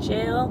County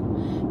Jail.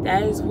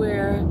 That is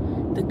where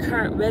the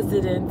current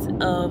residence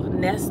of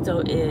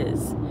Nesto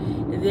is.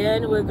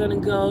 Then we're going to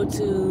go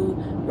to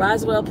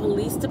Roswell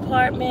Police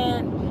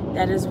Department.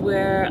 That is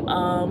where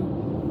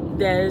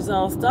that is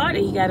all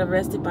started. He got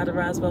arrested by the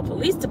Roswell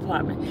Police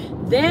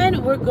Department.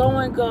 Then we're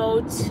going to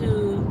go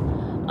to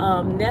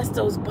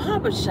Nesto's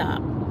barber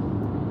shop.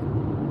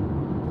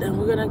 Then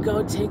we're going to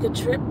go take a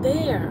trip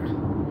there.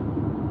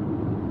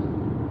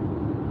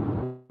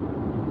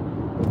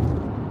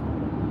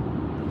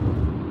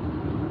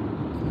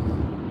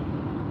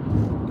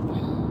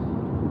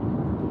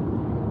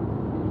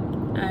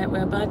 All right,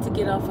 we're about to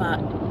get off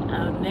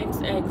our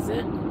next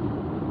exit.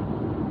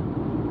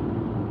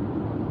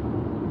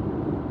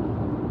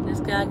 This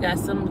guy got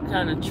some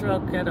kind of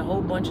truck, got a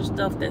whole bunch of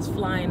stuff that's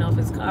flying off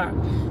his car.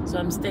 So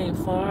I'm staying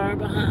far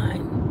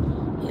behind.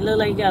 He looked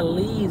like he got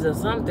leaves or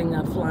something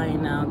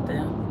flying out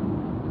there.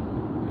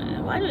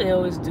 Man, why do they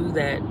always do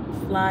that?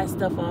 Fly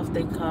stuff off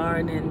their car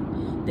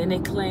and then they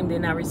claim they're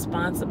not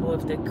responsible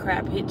if the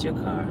crap hit your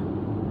car.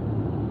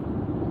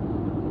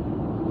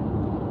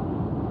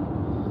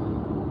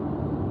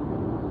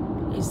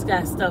 He's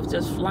got stuff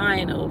just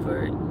flying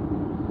over it.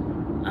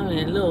 I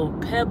mean, little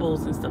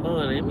pebbles and stuff. Oh,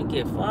 let me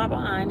get far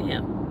behind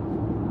him.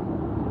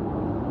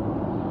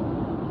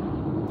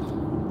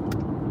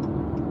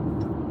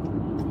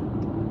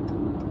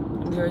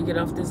 I'm going to get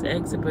off this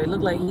exit, but it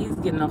looked like he's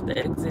getting off the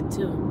exit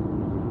too.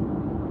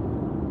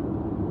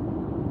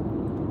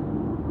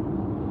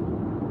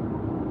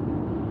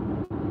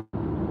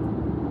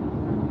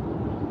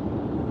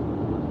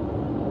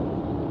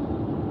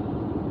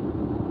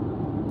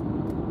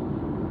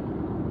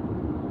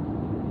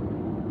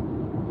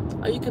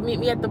 Oh, you can meet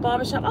me at the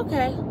barbershop?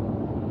 Okay.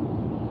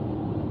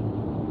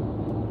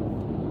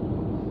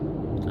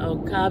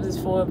 Oh, Cobb's is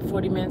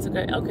 40 minutes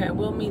ago. Okay,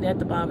 we'll meet at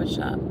the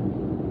barbershop.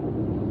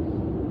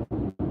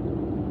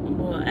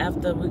 Well,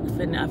 after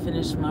I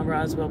finish my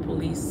Roswell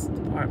Police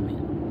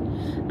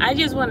Department. I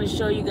just want to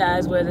show you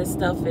guys where this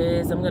stuff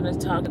is. I'm going to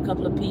talk to a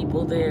couple of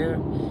people there.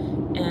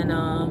 And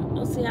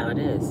we'll see how it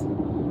is.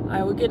 All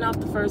right, we're getting off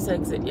the first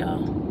exit,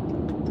 y'all.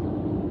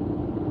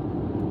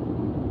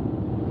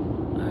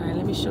 All right,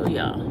 let me show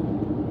y'all.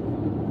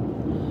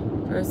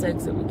 First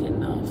exit, we're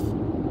getting off.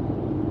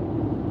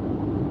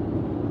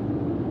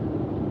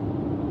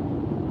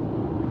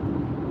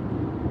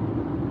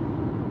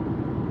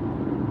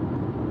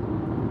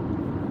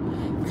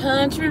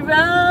 Country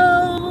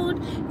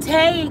road,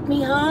 take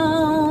me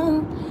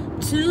home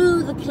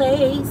to the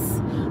place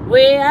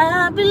where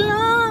I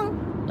belong.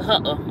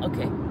 Uh-oh,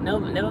 okay. No,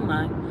 never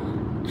mind.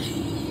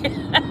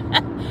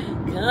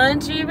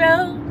 Country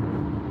road,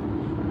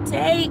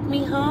 take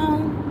me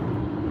home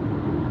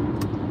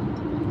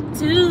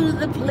to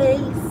the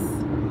place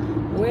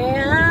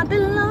where I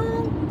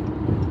belong.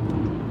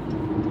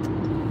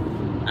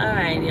 All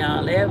right,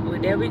 y'all.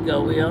 There we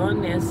go. We're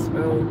on this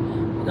road.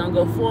 We're gonna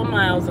go 4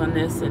 miles on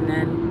this, and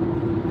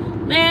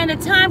then, man, the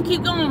time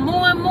keep going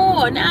more and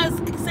more. Now it's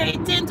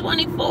saying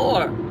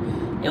 10:24.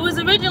 It was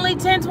originally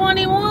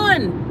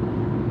 10:21.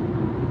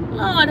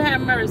 Lord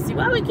have mercy.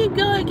 Why we keep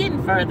going,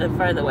 getting further and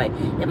further away?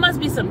 It must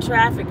be some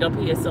traffic up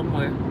here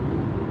somewhere.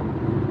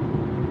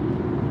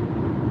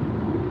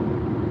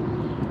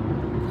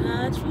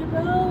 Country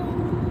road,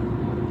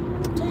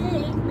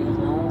 take me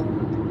home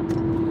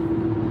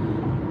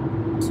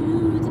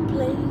to the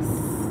place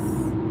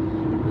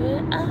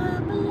where I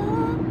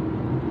belong.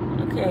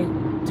 Okay,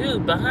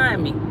 dude,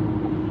 behind me.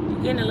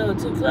 You're getting a little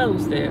too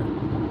close there.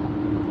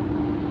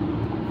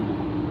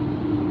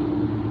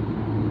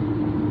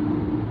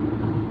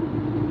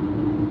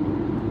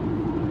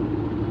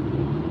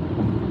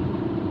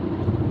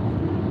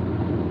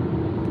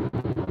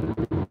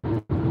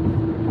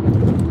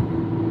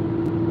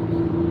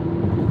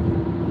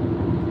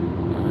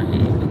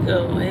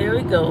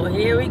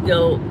 Here we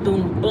go.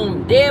 Boom,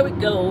 boom. There we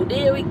go.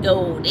 There we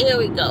go. There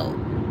we go.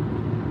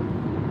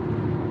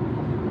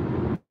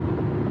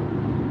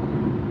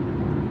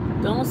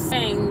 Don't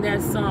sing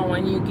that song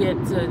when you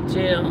get to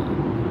jail.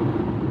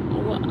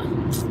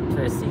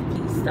 Percy,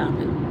 please stop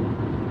it.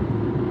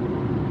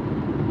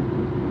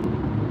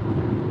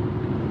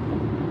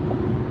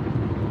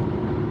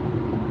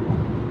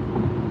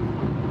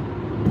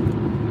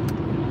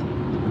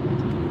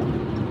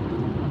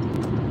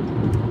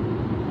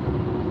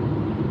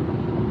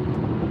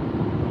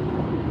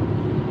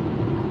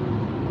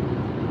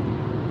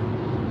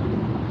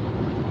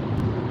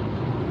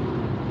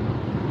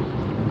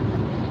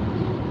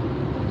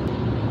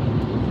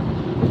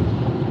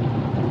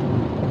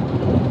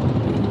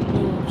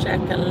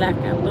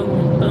 Shakalaka,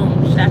 boom, boom,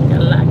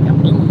 shakalaka,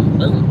 boom,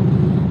 boom.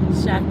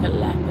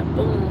 Shakalaka,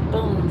 boom,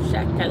 boom,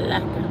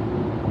 shakalaka.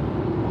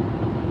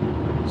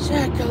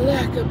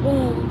 Shakalaka,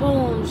 boom,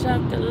 boom,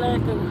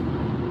 shakalaka.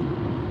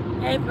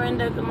 Hey,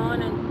 Brenda, good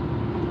morning.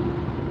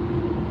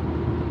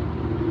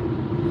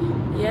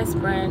 Yes,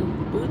 Brand,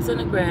 boots on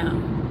the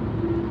ground.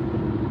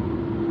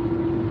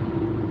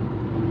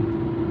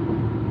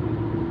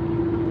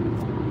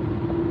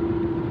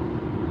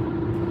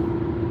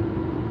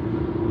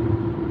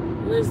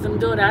 Wisdom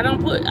daughter, I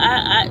don't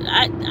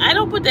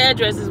put the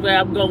addresses where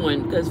I'm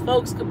going, because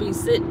folks could be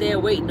sitting there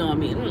waiting on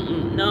me.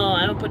 No,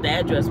 I don't put the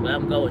address where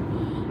I'm going.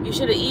 You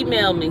should have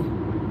emailed me,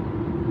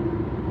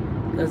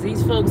 because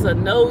these folks are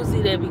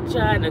nosy. They be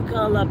trying to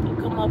come up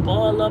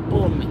all up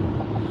on me.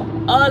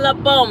 All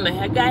up on me.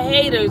 I got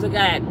haters.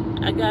 I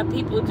got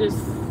people just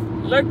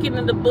lurking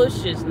in the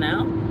bushes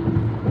now.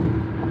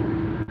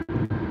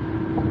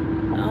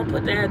 I don't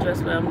put the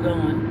address where I'm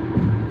going.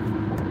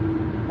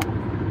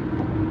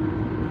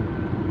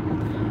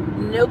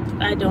 Nope,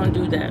 I don't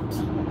do that.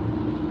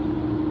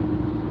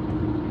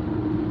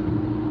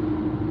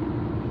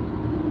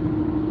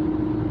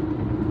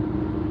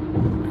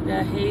 I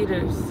got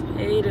haters.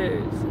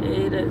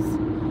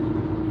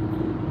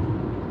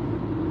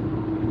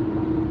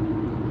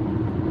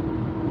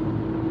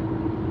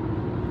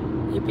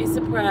 You'd be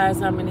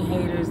surprised how many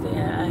haters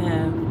I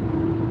have.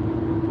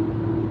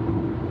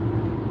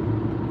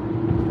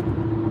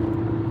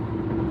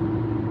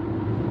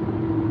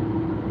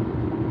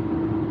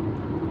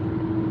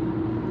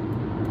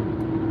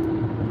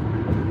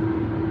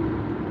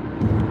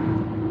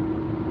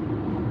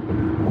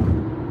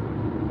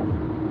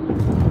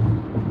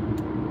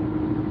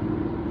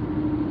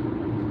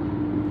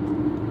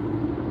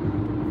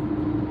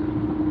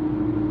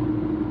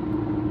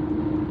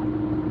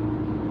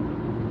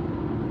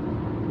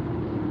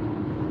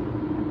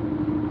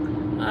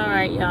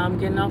 Alright, y'all, I'm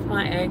getting off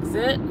my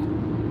exit.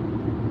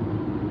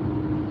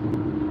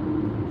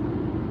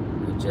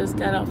 We just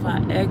got off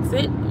our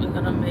exit. We're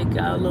gonna make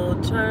our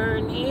little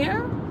turn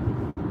here.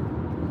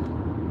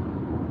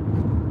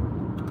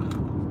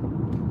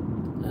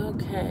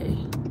 Okay.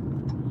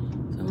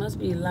 So there must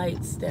be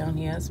lights down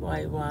here. That's why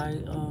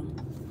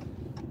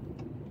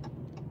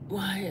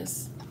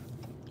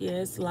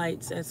it's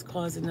lights that's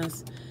causing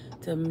us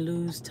to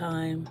lose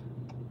time.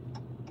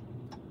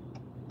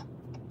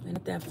 We're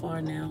not that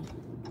far now.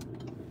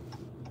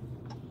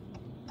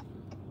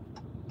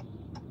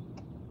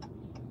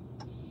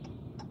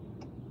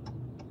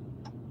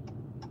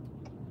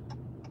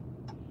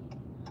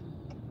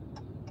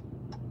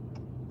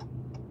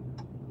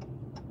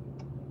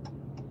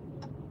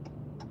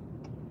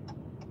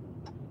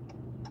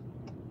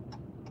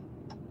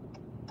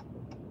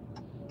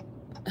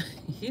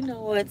 You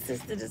know what,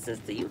 sister to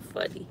sister, you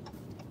funny.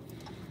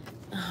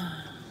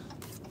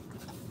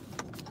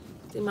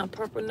 See my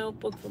purple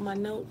notebook for my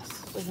notes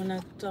for when I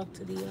talk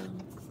to the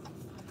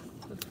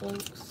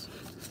folks.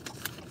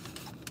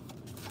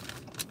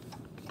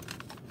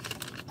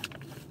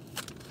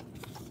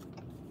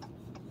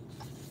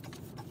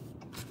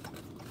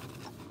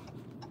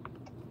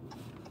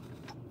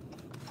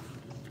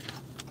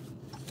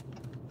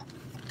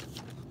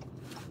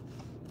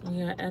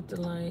 We are at the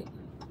light.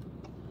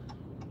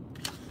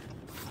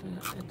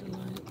 At the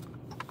light.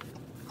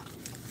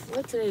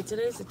 What today?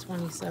 Today's the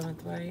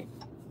 27th, right?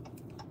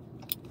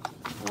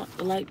 Well,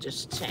 the light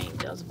just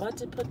changed. I was about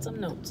to put some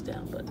notes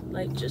down, but the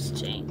light just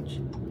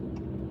changed.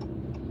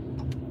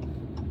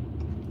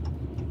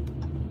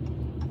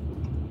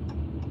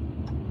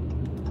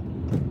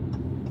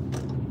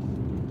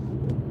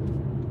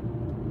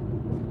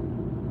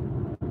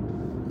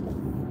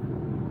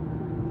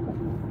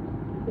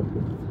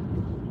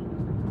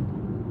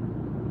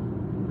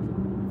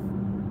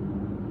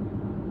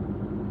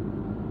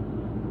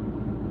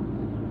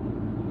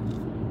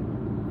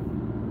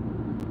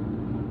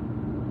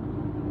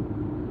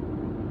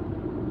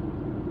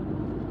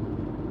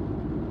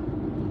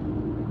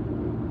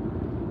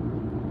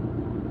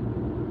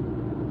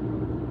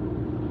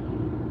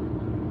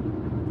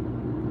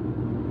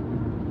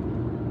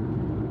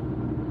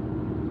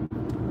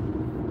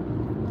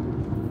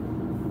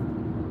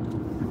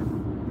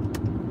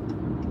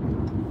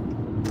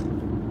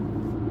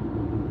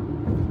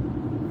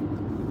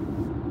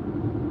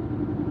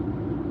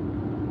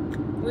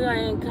 We are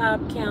in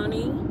Cobb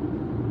County.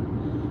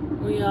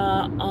 We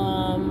are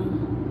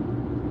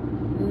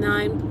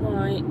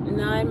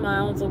 9.9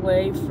 miles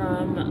away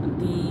from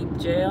the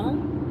jail.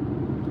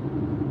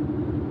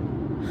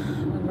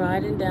 We're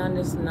riding down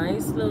this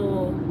nice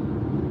little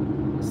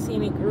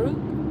scenic route.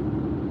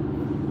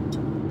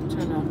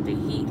 Turn off the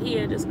heat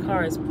here. This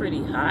car is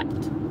pretty hot. I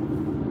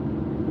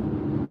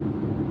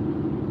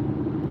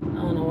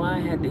don't know why I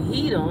had the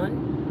heat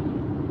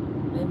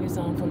on. Maybe it's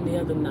on from the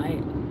other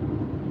night.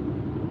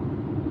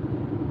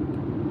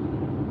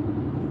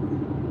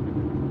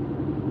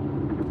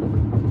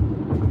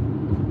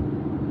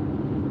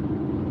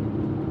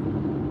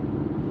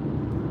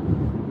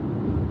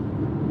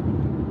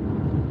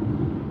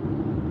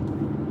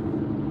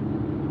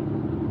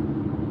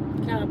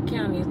 Cobb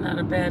County not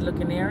a bad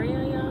looking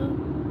area, y'all.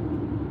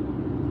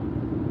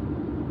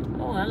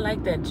 Oh, I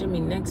like that Jimmy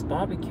Nick's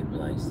barbecue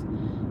place.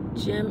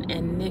 Jim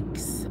and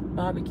Nick's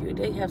barbecue.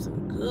 They have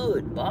some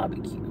good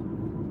barbecue.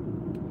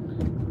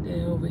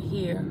 Then over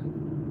here,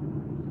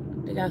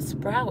 they got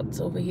Sprouts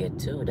over here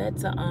too.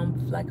 That's a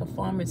like a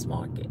farmer's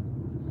market.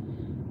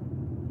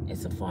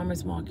 It's a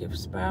farmer's market.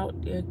 Sprout.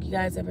 You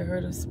guys ever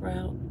heard of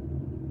Sprout?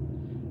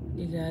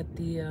 You got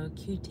the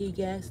QT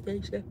gas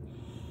station.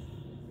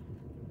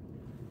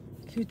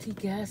 QT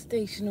gas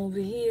station over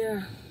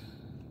here.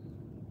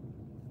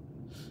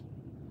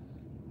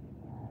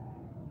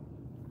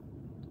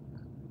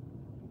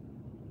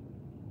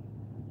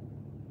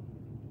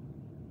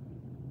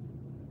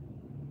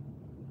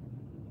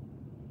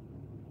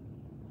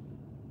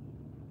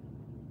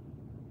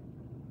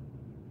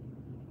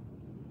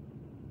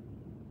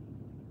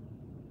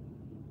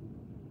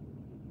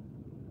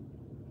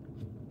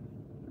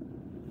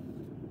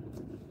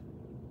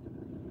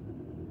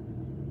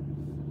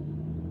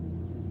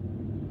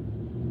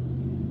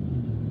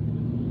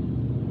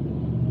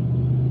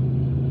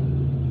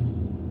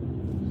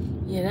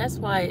 Yeah, that's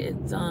why it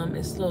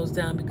slows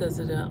down, because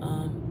of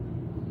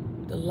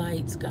the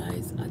lights,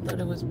 guys. I thought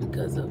it was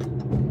because of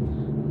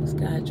this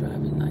guy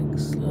driving like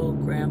slow.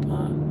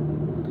 Grandpa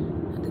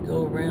had to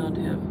go around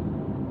him.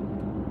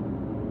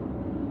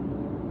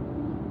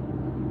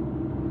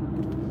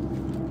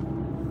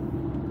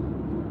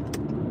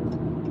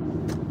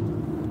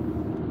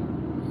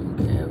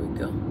 Okay, here we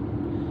go.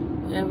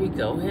 Here we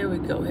go. Here we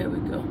go. Here we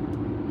go.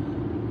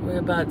 We're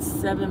about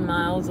 7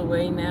 miles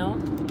away now.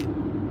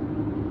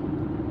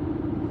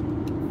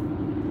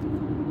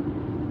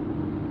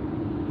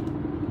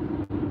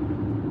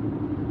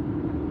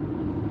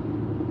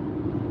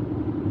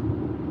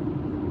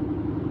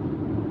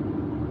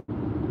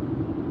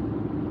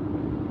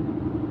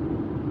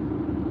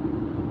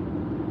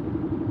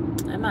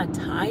 Am I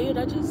tired?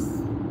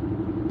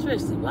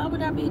 Tracy, why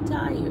would I be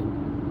tired?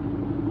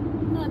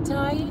 I'm not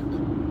tired.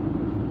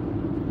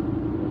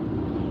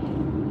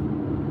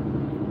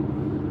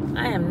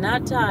 I am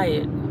not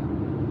tired.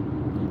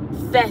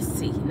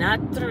 Fessy, not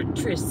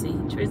Trissy.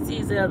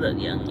 Trissy's the other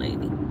young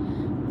lady.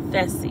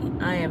 Fessy,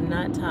 I am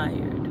not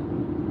tired.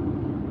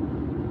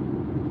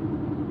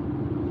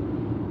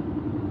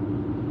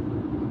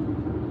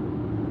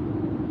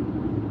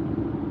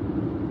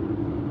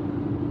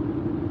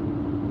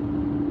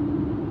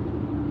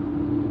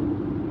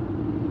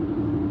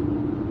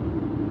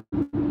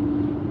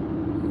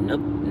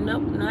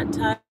 Nope, not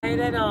tired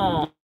at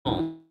all.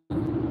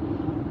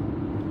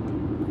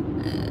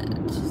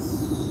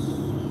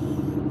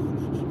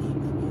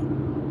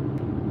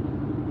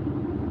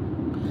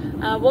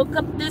 I woke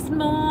up this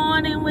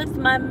morning with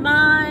my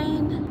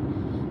mind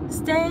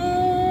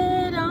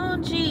stayed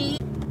on G.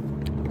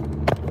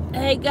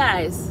 Hey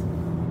guys,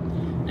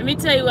 let me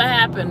tell you what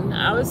happened.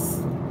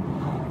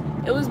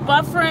 It was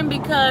buffering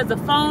because the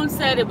phone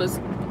said it was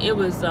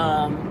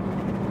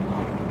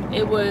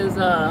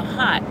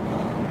hot.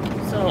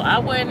 So I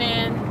went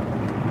in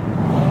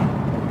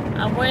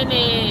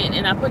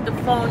and I put the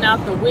phone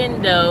out the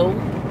window,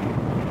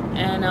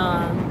 and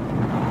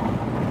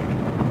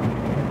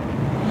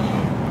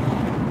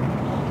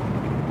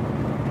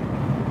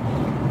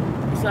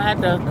so I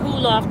had to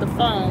cool off the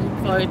phone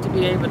for it to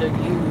be able to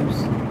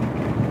use.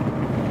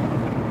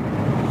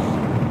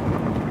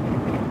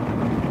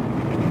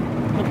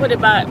 I'll put it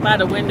by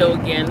the window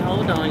again.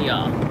 Hold on,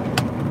 y'all.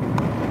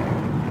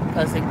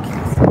 Because it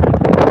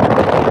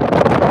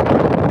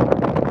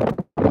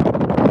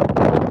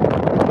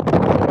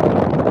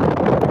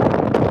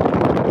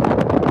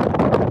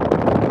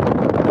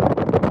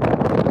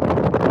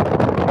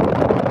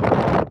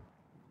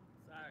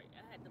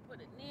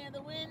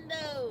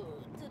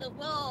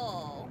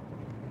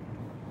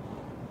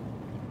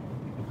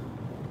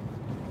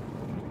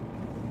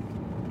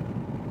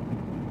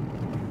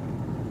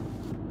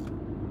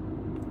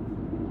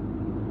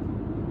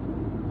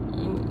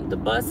The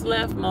bus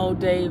left, Mo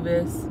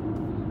Davis.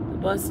 The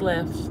bus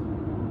left.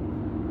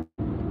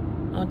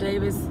 Mo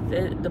Davis,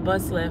 the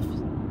bus left.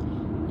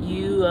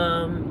 You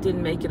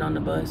didn't make it on the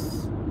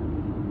bus.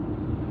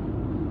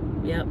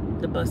 Yep,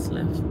 the bus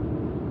left.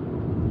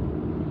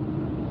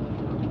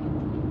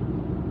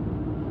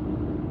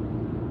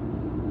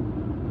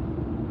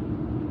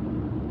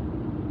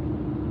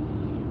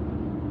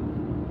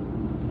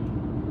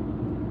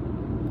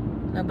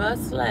 The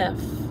bus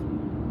left.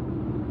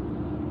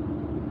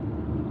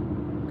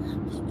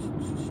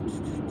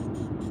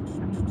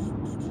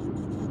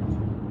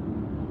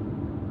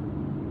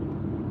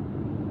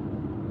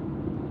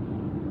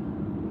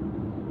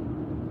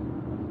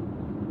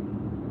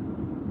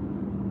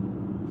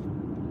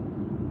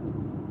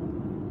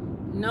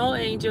 No,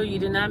 Angel, you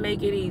did not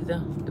make it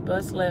either. The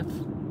bus left.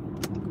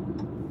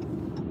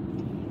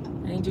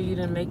 Angel, you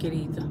didn't make it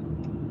either.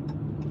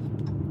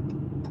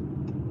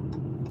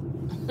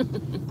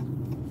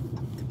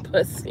 The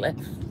bus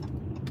left.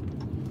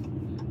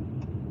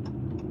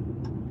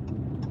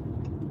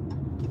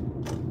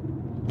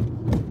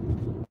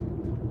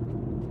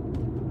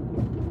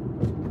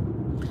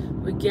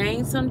 We gained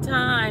Gain some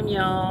time,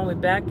 y'all. We're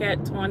back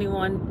at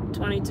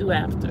 22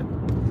 after.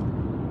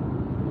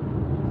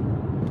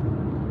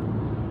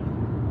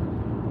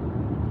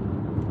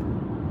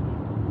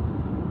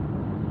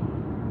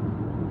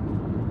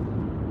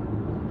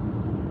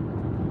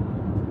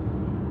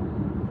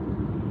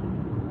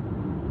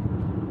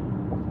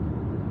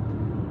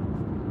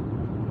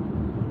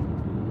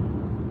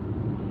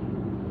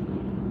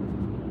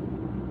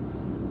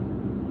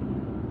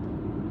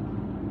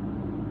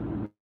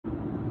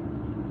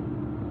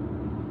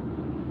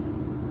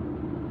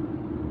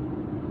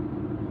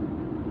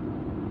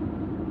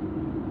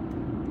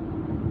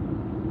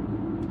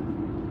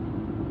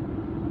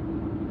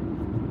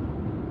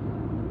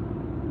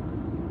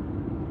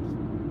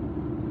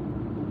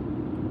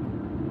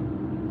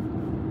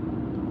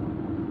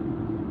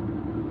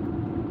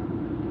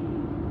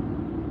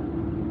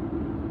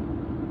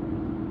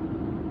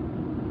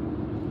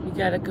 You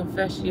gotta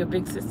confess your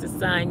big sister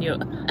signed your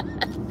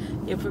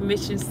your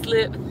permission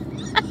slip.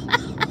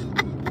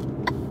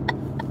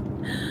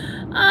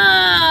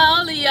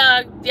 Only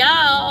y'all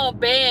all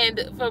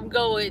banned from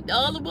going.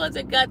 All the ones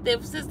that got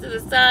their sister to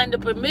sign the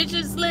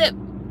permission slip,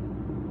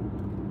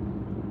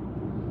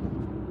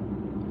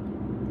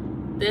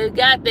 they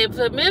got their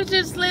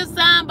permission slip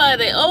signed by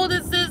their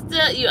older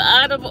sister. You're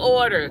out of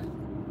order.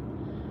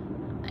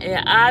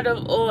 You're out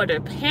of order.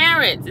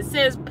 Parents, it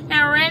says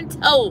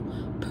parental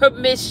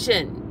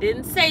permission.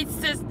 Didn't say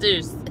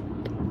sisters.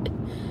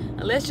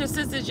 Unless your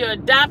sisters you're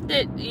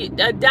adopted,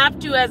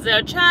 adopt you as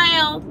their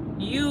child,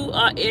 you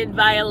are in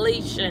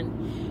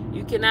violation.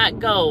 You cannot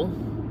go.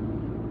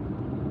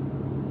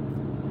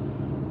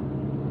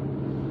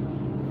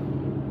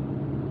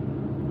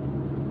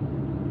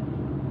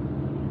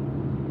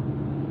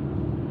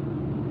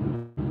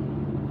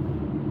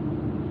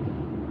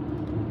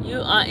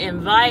 You are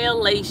in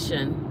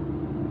violation.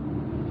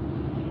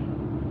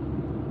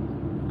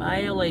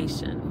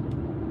 Violation.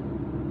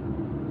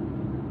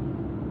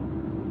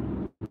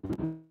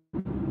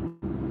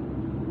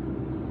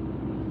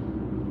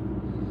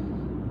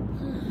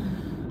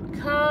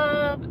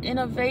 Cobb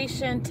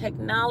Innovation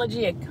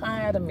Technology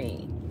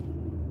Academy.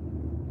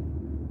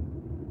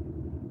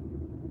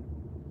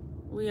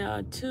 We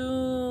are 6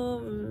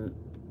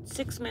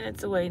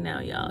 minutes away now,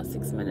 y'all.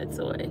 6 minutes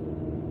away.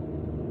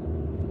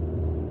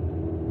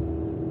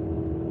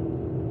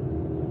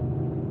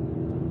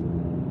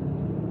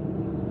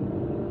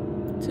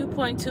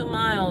 .2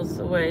 miles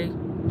away.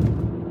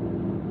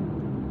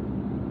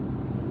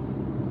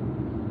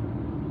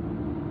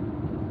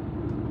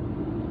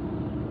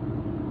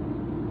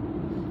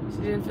 She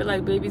didn't feel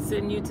like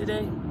babysitting you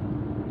today?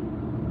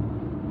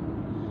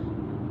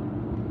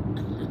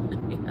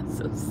 You're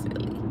so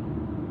silly.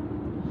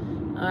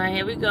 Alright,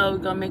 here we go. We're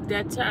gonna make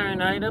that turn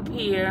right up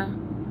here.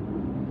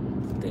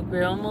 I think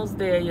we're almost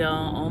there,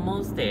 y'all.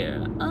 Almost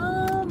there.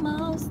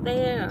 Almost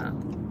there.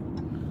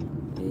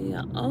 We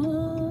are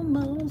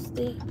almost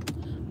there.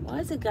 Why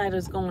is it guy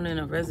that's going in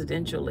a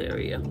residential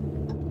area?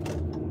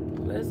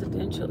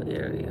 Residential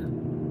area.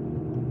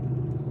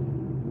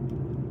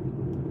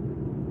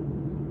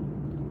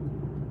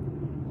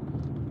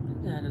 The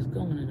guy that's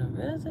going in a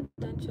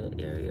residential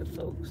area,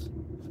 folks.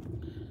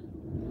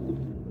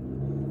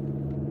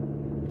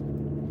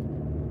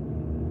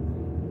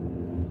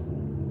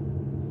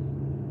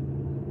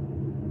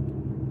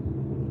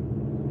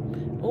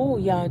 Oh,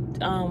 y'all,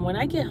 when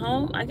I get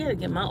home, I gotta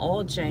get my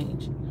oil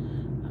change.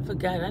 I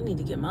forgot I need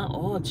to get my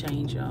oil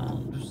change,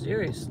 y'all.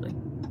 Seriously.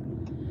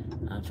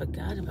 I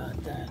forgot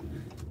about that.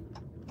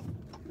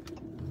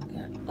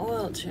 Got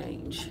oil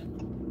change.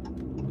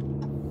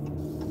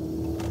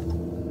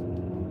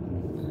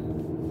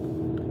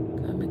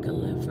 Gotta make a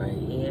left right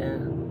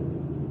here.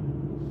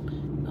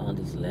 All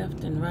these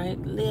left and right.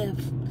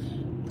 Left,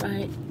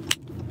 right,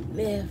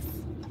 left,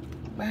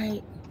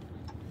 right,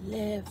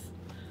 left,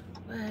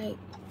 right.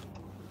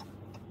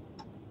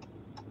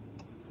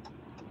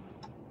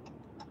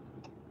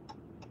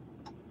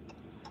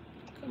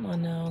 Come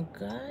on now,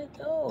 guy,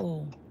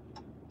 go.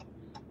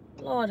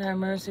 Lord have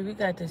mercy, we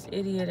got this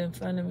idiot in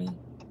front of me.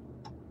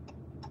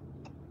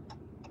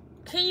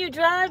 Can you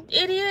drive,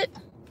 idiot?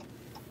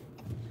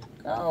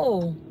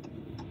 Go.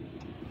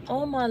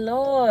 Oh my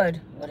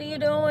Lord, what are you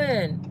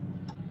doing?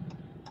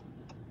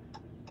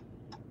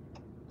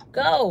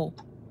 Go.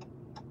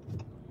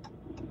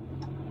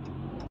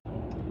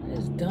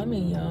 This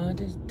dummy, y'all,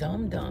 this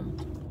dumb.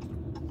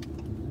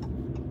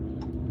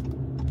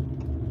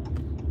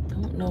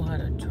 Don't know how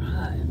to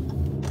drive.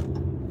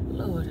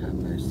 Lord have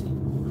mercy.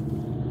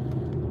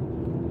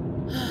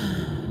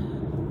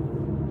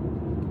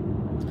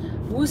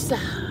 Woosah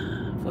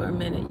for a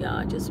minute,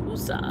 y'all. Just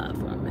woosah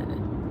for a minute.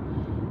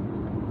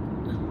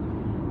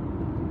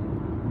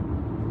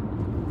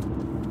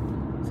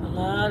 It's a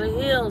lot of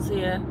hills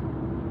here.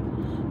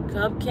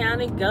 Cobb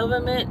County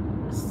Government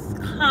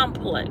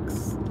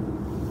Complex.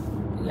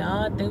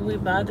 Y'all think we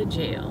by the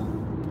jail.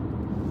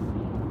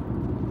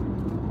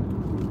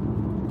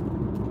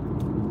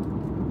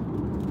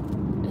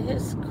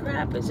 His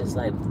crap is just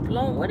like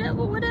blown. What is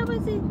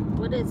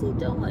he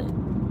doing?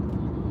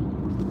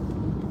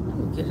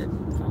 Get it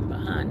from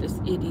behind this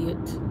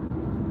idiot.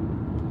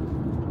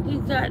 He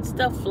got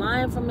stuff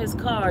flying from his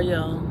car,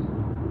 y'all.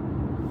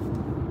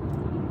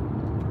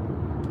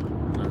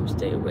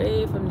 Stay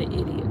away from the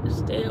idiot.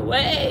 Stay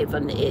away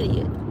from the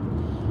idiot.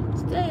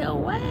 Stay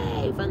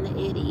away from the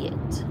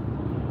idiot.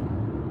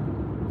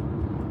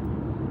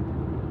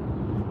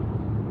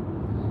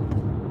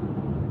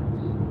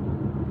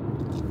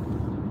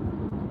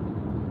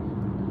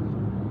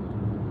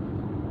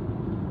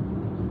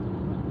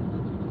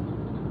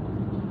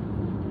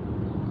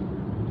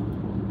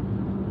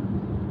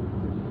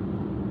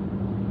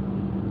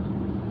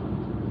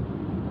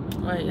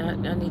 All right,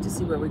 I need to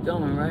see where we're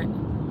going, right?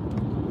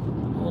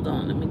 Hold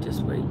on, let me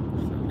just wait for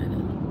a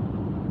minute.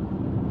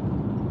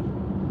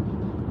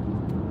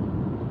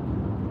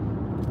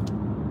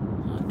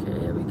 Okay,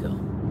 here we go.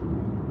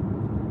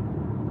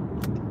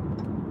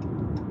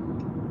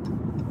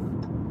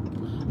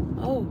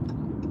 Oh,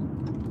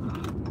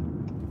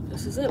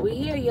 this is it. We're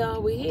here,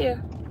 y'all. We're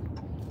here.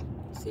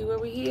 See where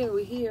we're here?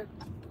 We're here.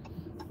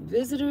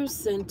 Visitor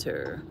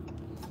Center.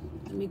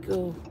 Let me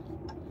go.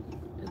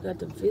 I got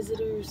the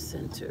Visitor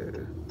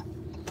Center.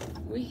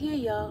 We here,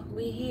 y'all.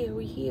 We here,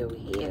 we here, we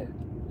here.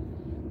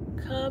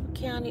 Cobb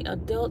County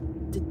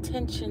Adult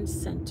Detention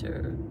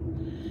Center.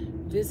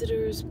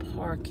 Visitors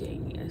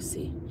parking. Let's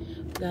see.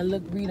 We gotta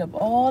read up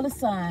all the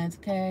signs,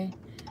 okay?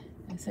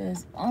 It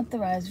says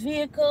authorized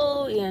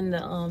vehicle in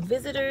the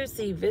visitors.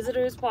 See,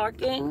 visitors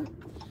parking.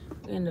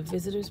 We're in the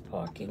visitors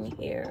parking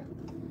here.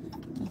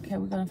 Okay,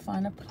 we're gonna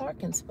find a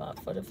parking spot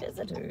for the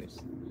visitors.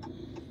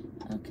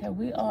 Okay,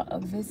 we are a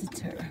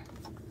visitor.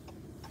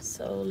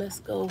 So let's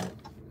go.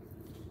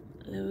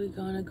 Then we're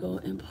gonna go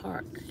and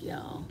park,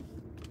 y'all.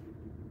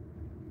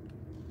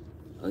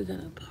 We're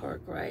gonna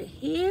park right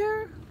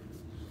here.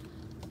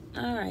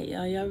 All right,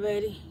 y'all, y'all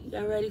ready?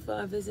 Y'all ready for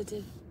our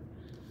visitor?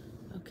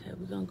 Okay,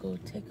 we're gonna go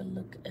take a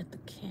look at the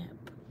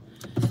camp.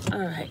 All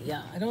right,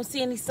 y'all. I don't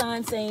see any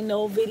sign saying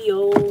no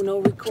video, no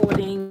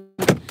recording,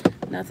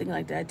 nothing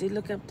like that. I did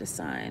look up the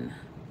sign.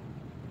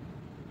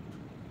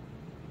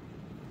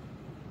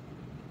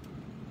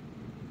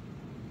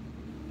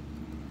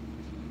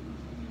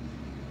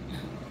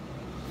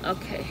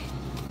 Okay,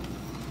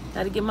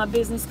 gotta get my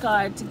business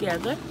card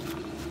together.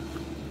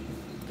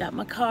 Got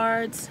my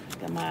cards,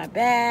 got my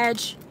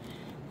badge,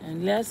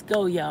 and let's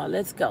go, y'all.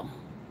 Let's go.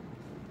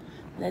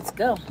 Let's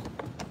go.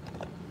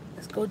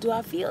 Let's go do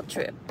our field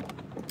trip.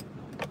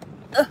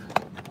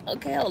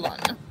 Okay, hold on.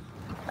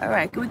 All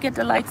right, can we get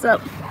the lights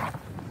up?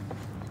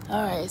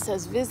 All right, it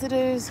says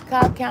visitors,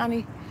 Cobb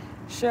County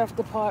Sheriff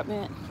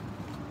Department.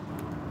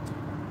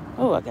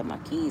 Oh, I got my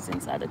keys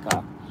inside the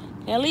car.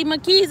 Can't leave my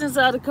keys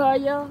inside the car,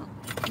 y'all.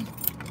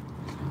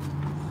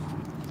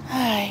 All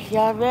right,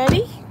 y'all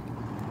ready?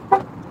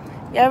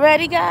 Y'all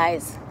ready,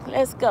 guys?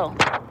 Let's go.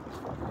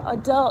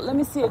 Adult, let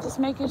me see it, just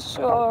making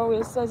sure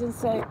it doesn't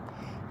say.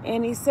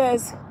 And he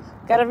says,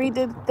 gotta read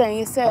the thing.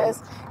 It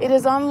says, it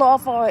is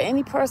unlawful for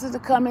any person to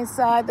come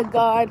inside the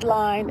guard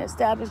line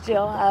established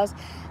jailhouse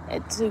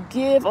to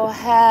give or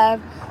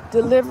have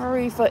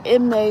delivery for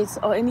inmates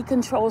or any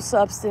controlled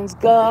substance,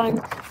 gun,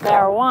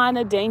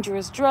 marijuana,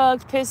 dangerous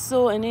drugs,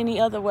 pistol, and any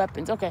other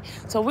weapons. Okay,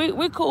 so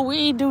we're cool. We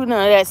ain't do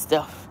none of that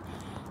stuff.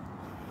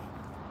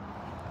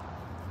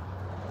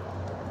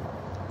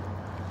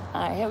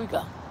 All right, here we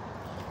go.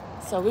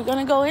 So we're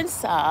gonna go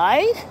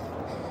inside.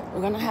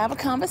 We're gonna have a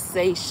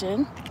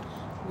conversation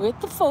with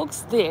the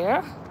folks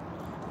there.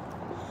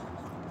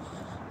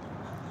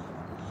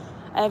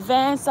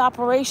 Advanced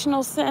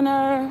Operational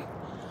Center.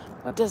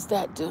 What does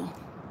that do?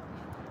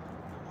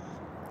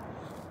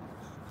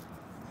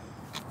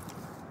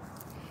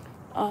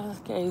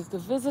 Okay, the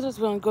visitors,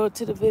 we're gonna go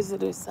to the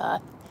visitor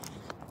side.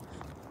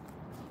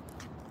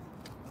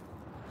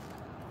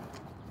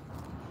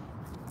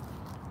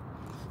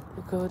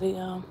 We'll go to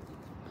the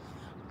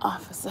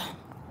officer.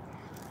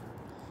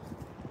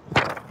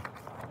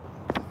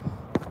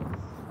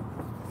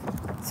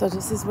 So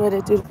this is where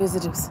they do the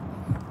visitors.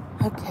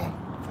 Okay.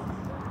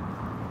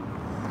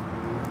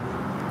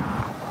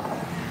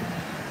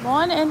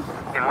 Morning. In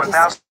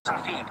 1,000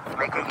 feet,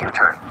 make a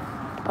U-turn.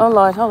 Oh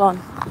Lord, hold on.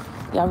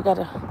 Yeah, we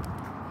gotta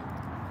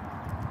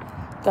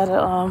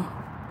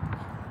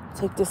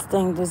take this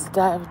thing, this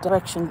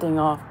direction thing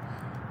off.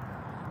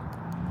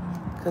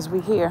 Cause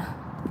we're here.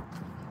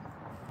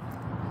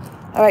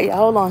 All right, y'all,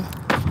 hold on.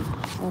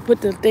 I'll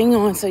put the thing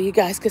on so you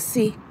guys can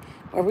see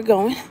where we're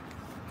going.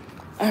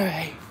 All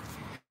right.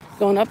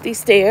 Going up these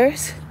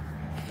stairs,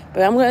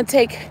 but I'm gonna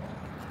take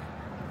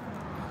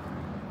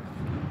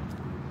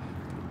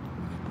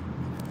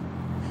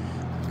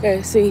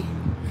see,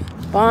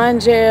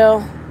 bond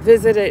jail,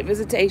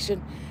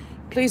 visitation.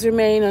 Please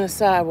remain on the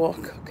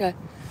sidewalk. Okay,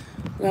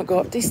 we're gonna go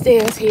up these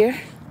stairs here,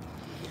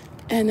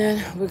 and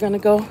then we're gonna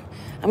go.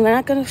 I'm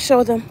not gonna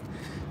show them.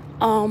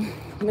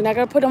 We're not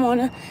gonna put them on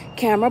a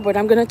camera, but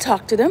I'm gonna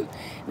talk to them,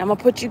 and I'm gonna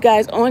put you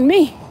guys on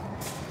me.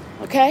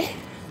 Okay,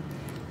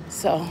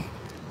 so.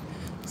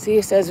 See,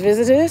 it says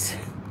visitors,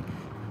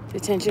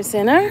 detention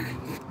center,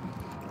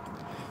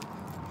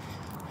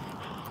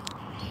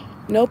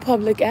 no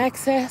public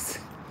access.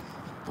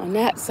 on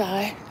that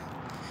side.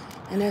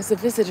 And there's the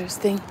visitors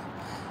thing.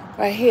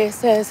 Right here it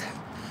says,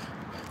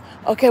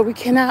 okay, we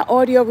cannot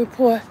audio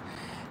report.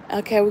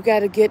 Okay, we got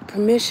to get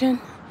permission.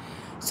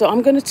 So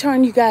I'm going to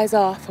turn you guys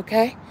off,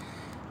 okay?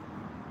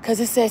 Because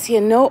it says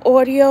here, no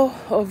audio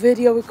or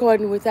video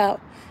recording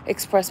without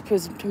express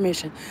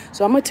permission.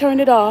 So I'm going to turn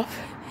it off,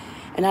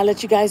 and I'll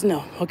let you guys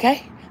know,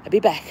 okay? I'll be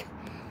back.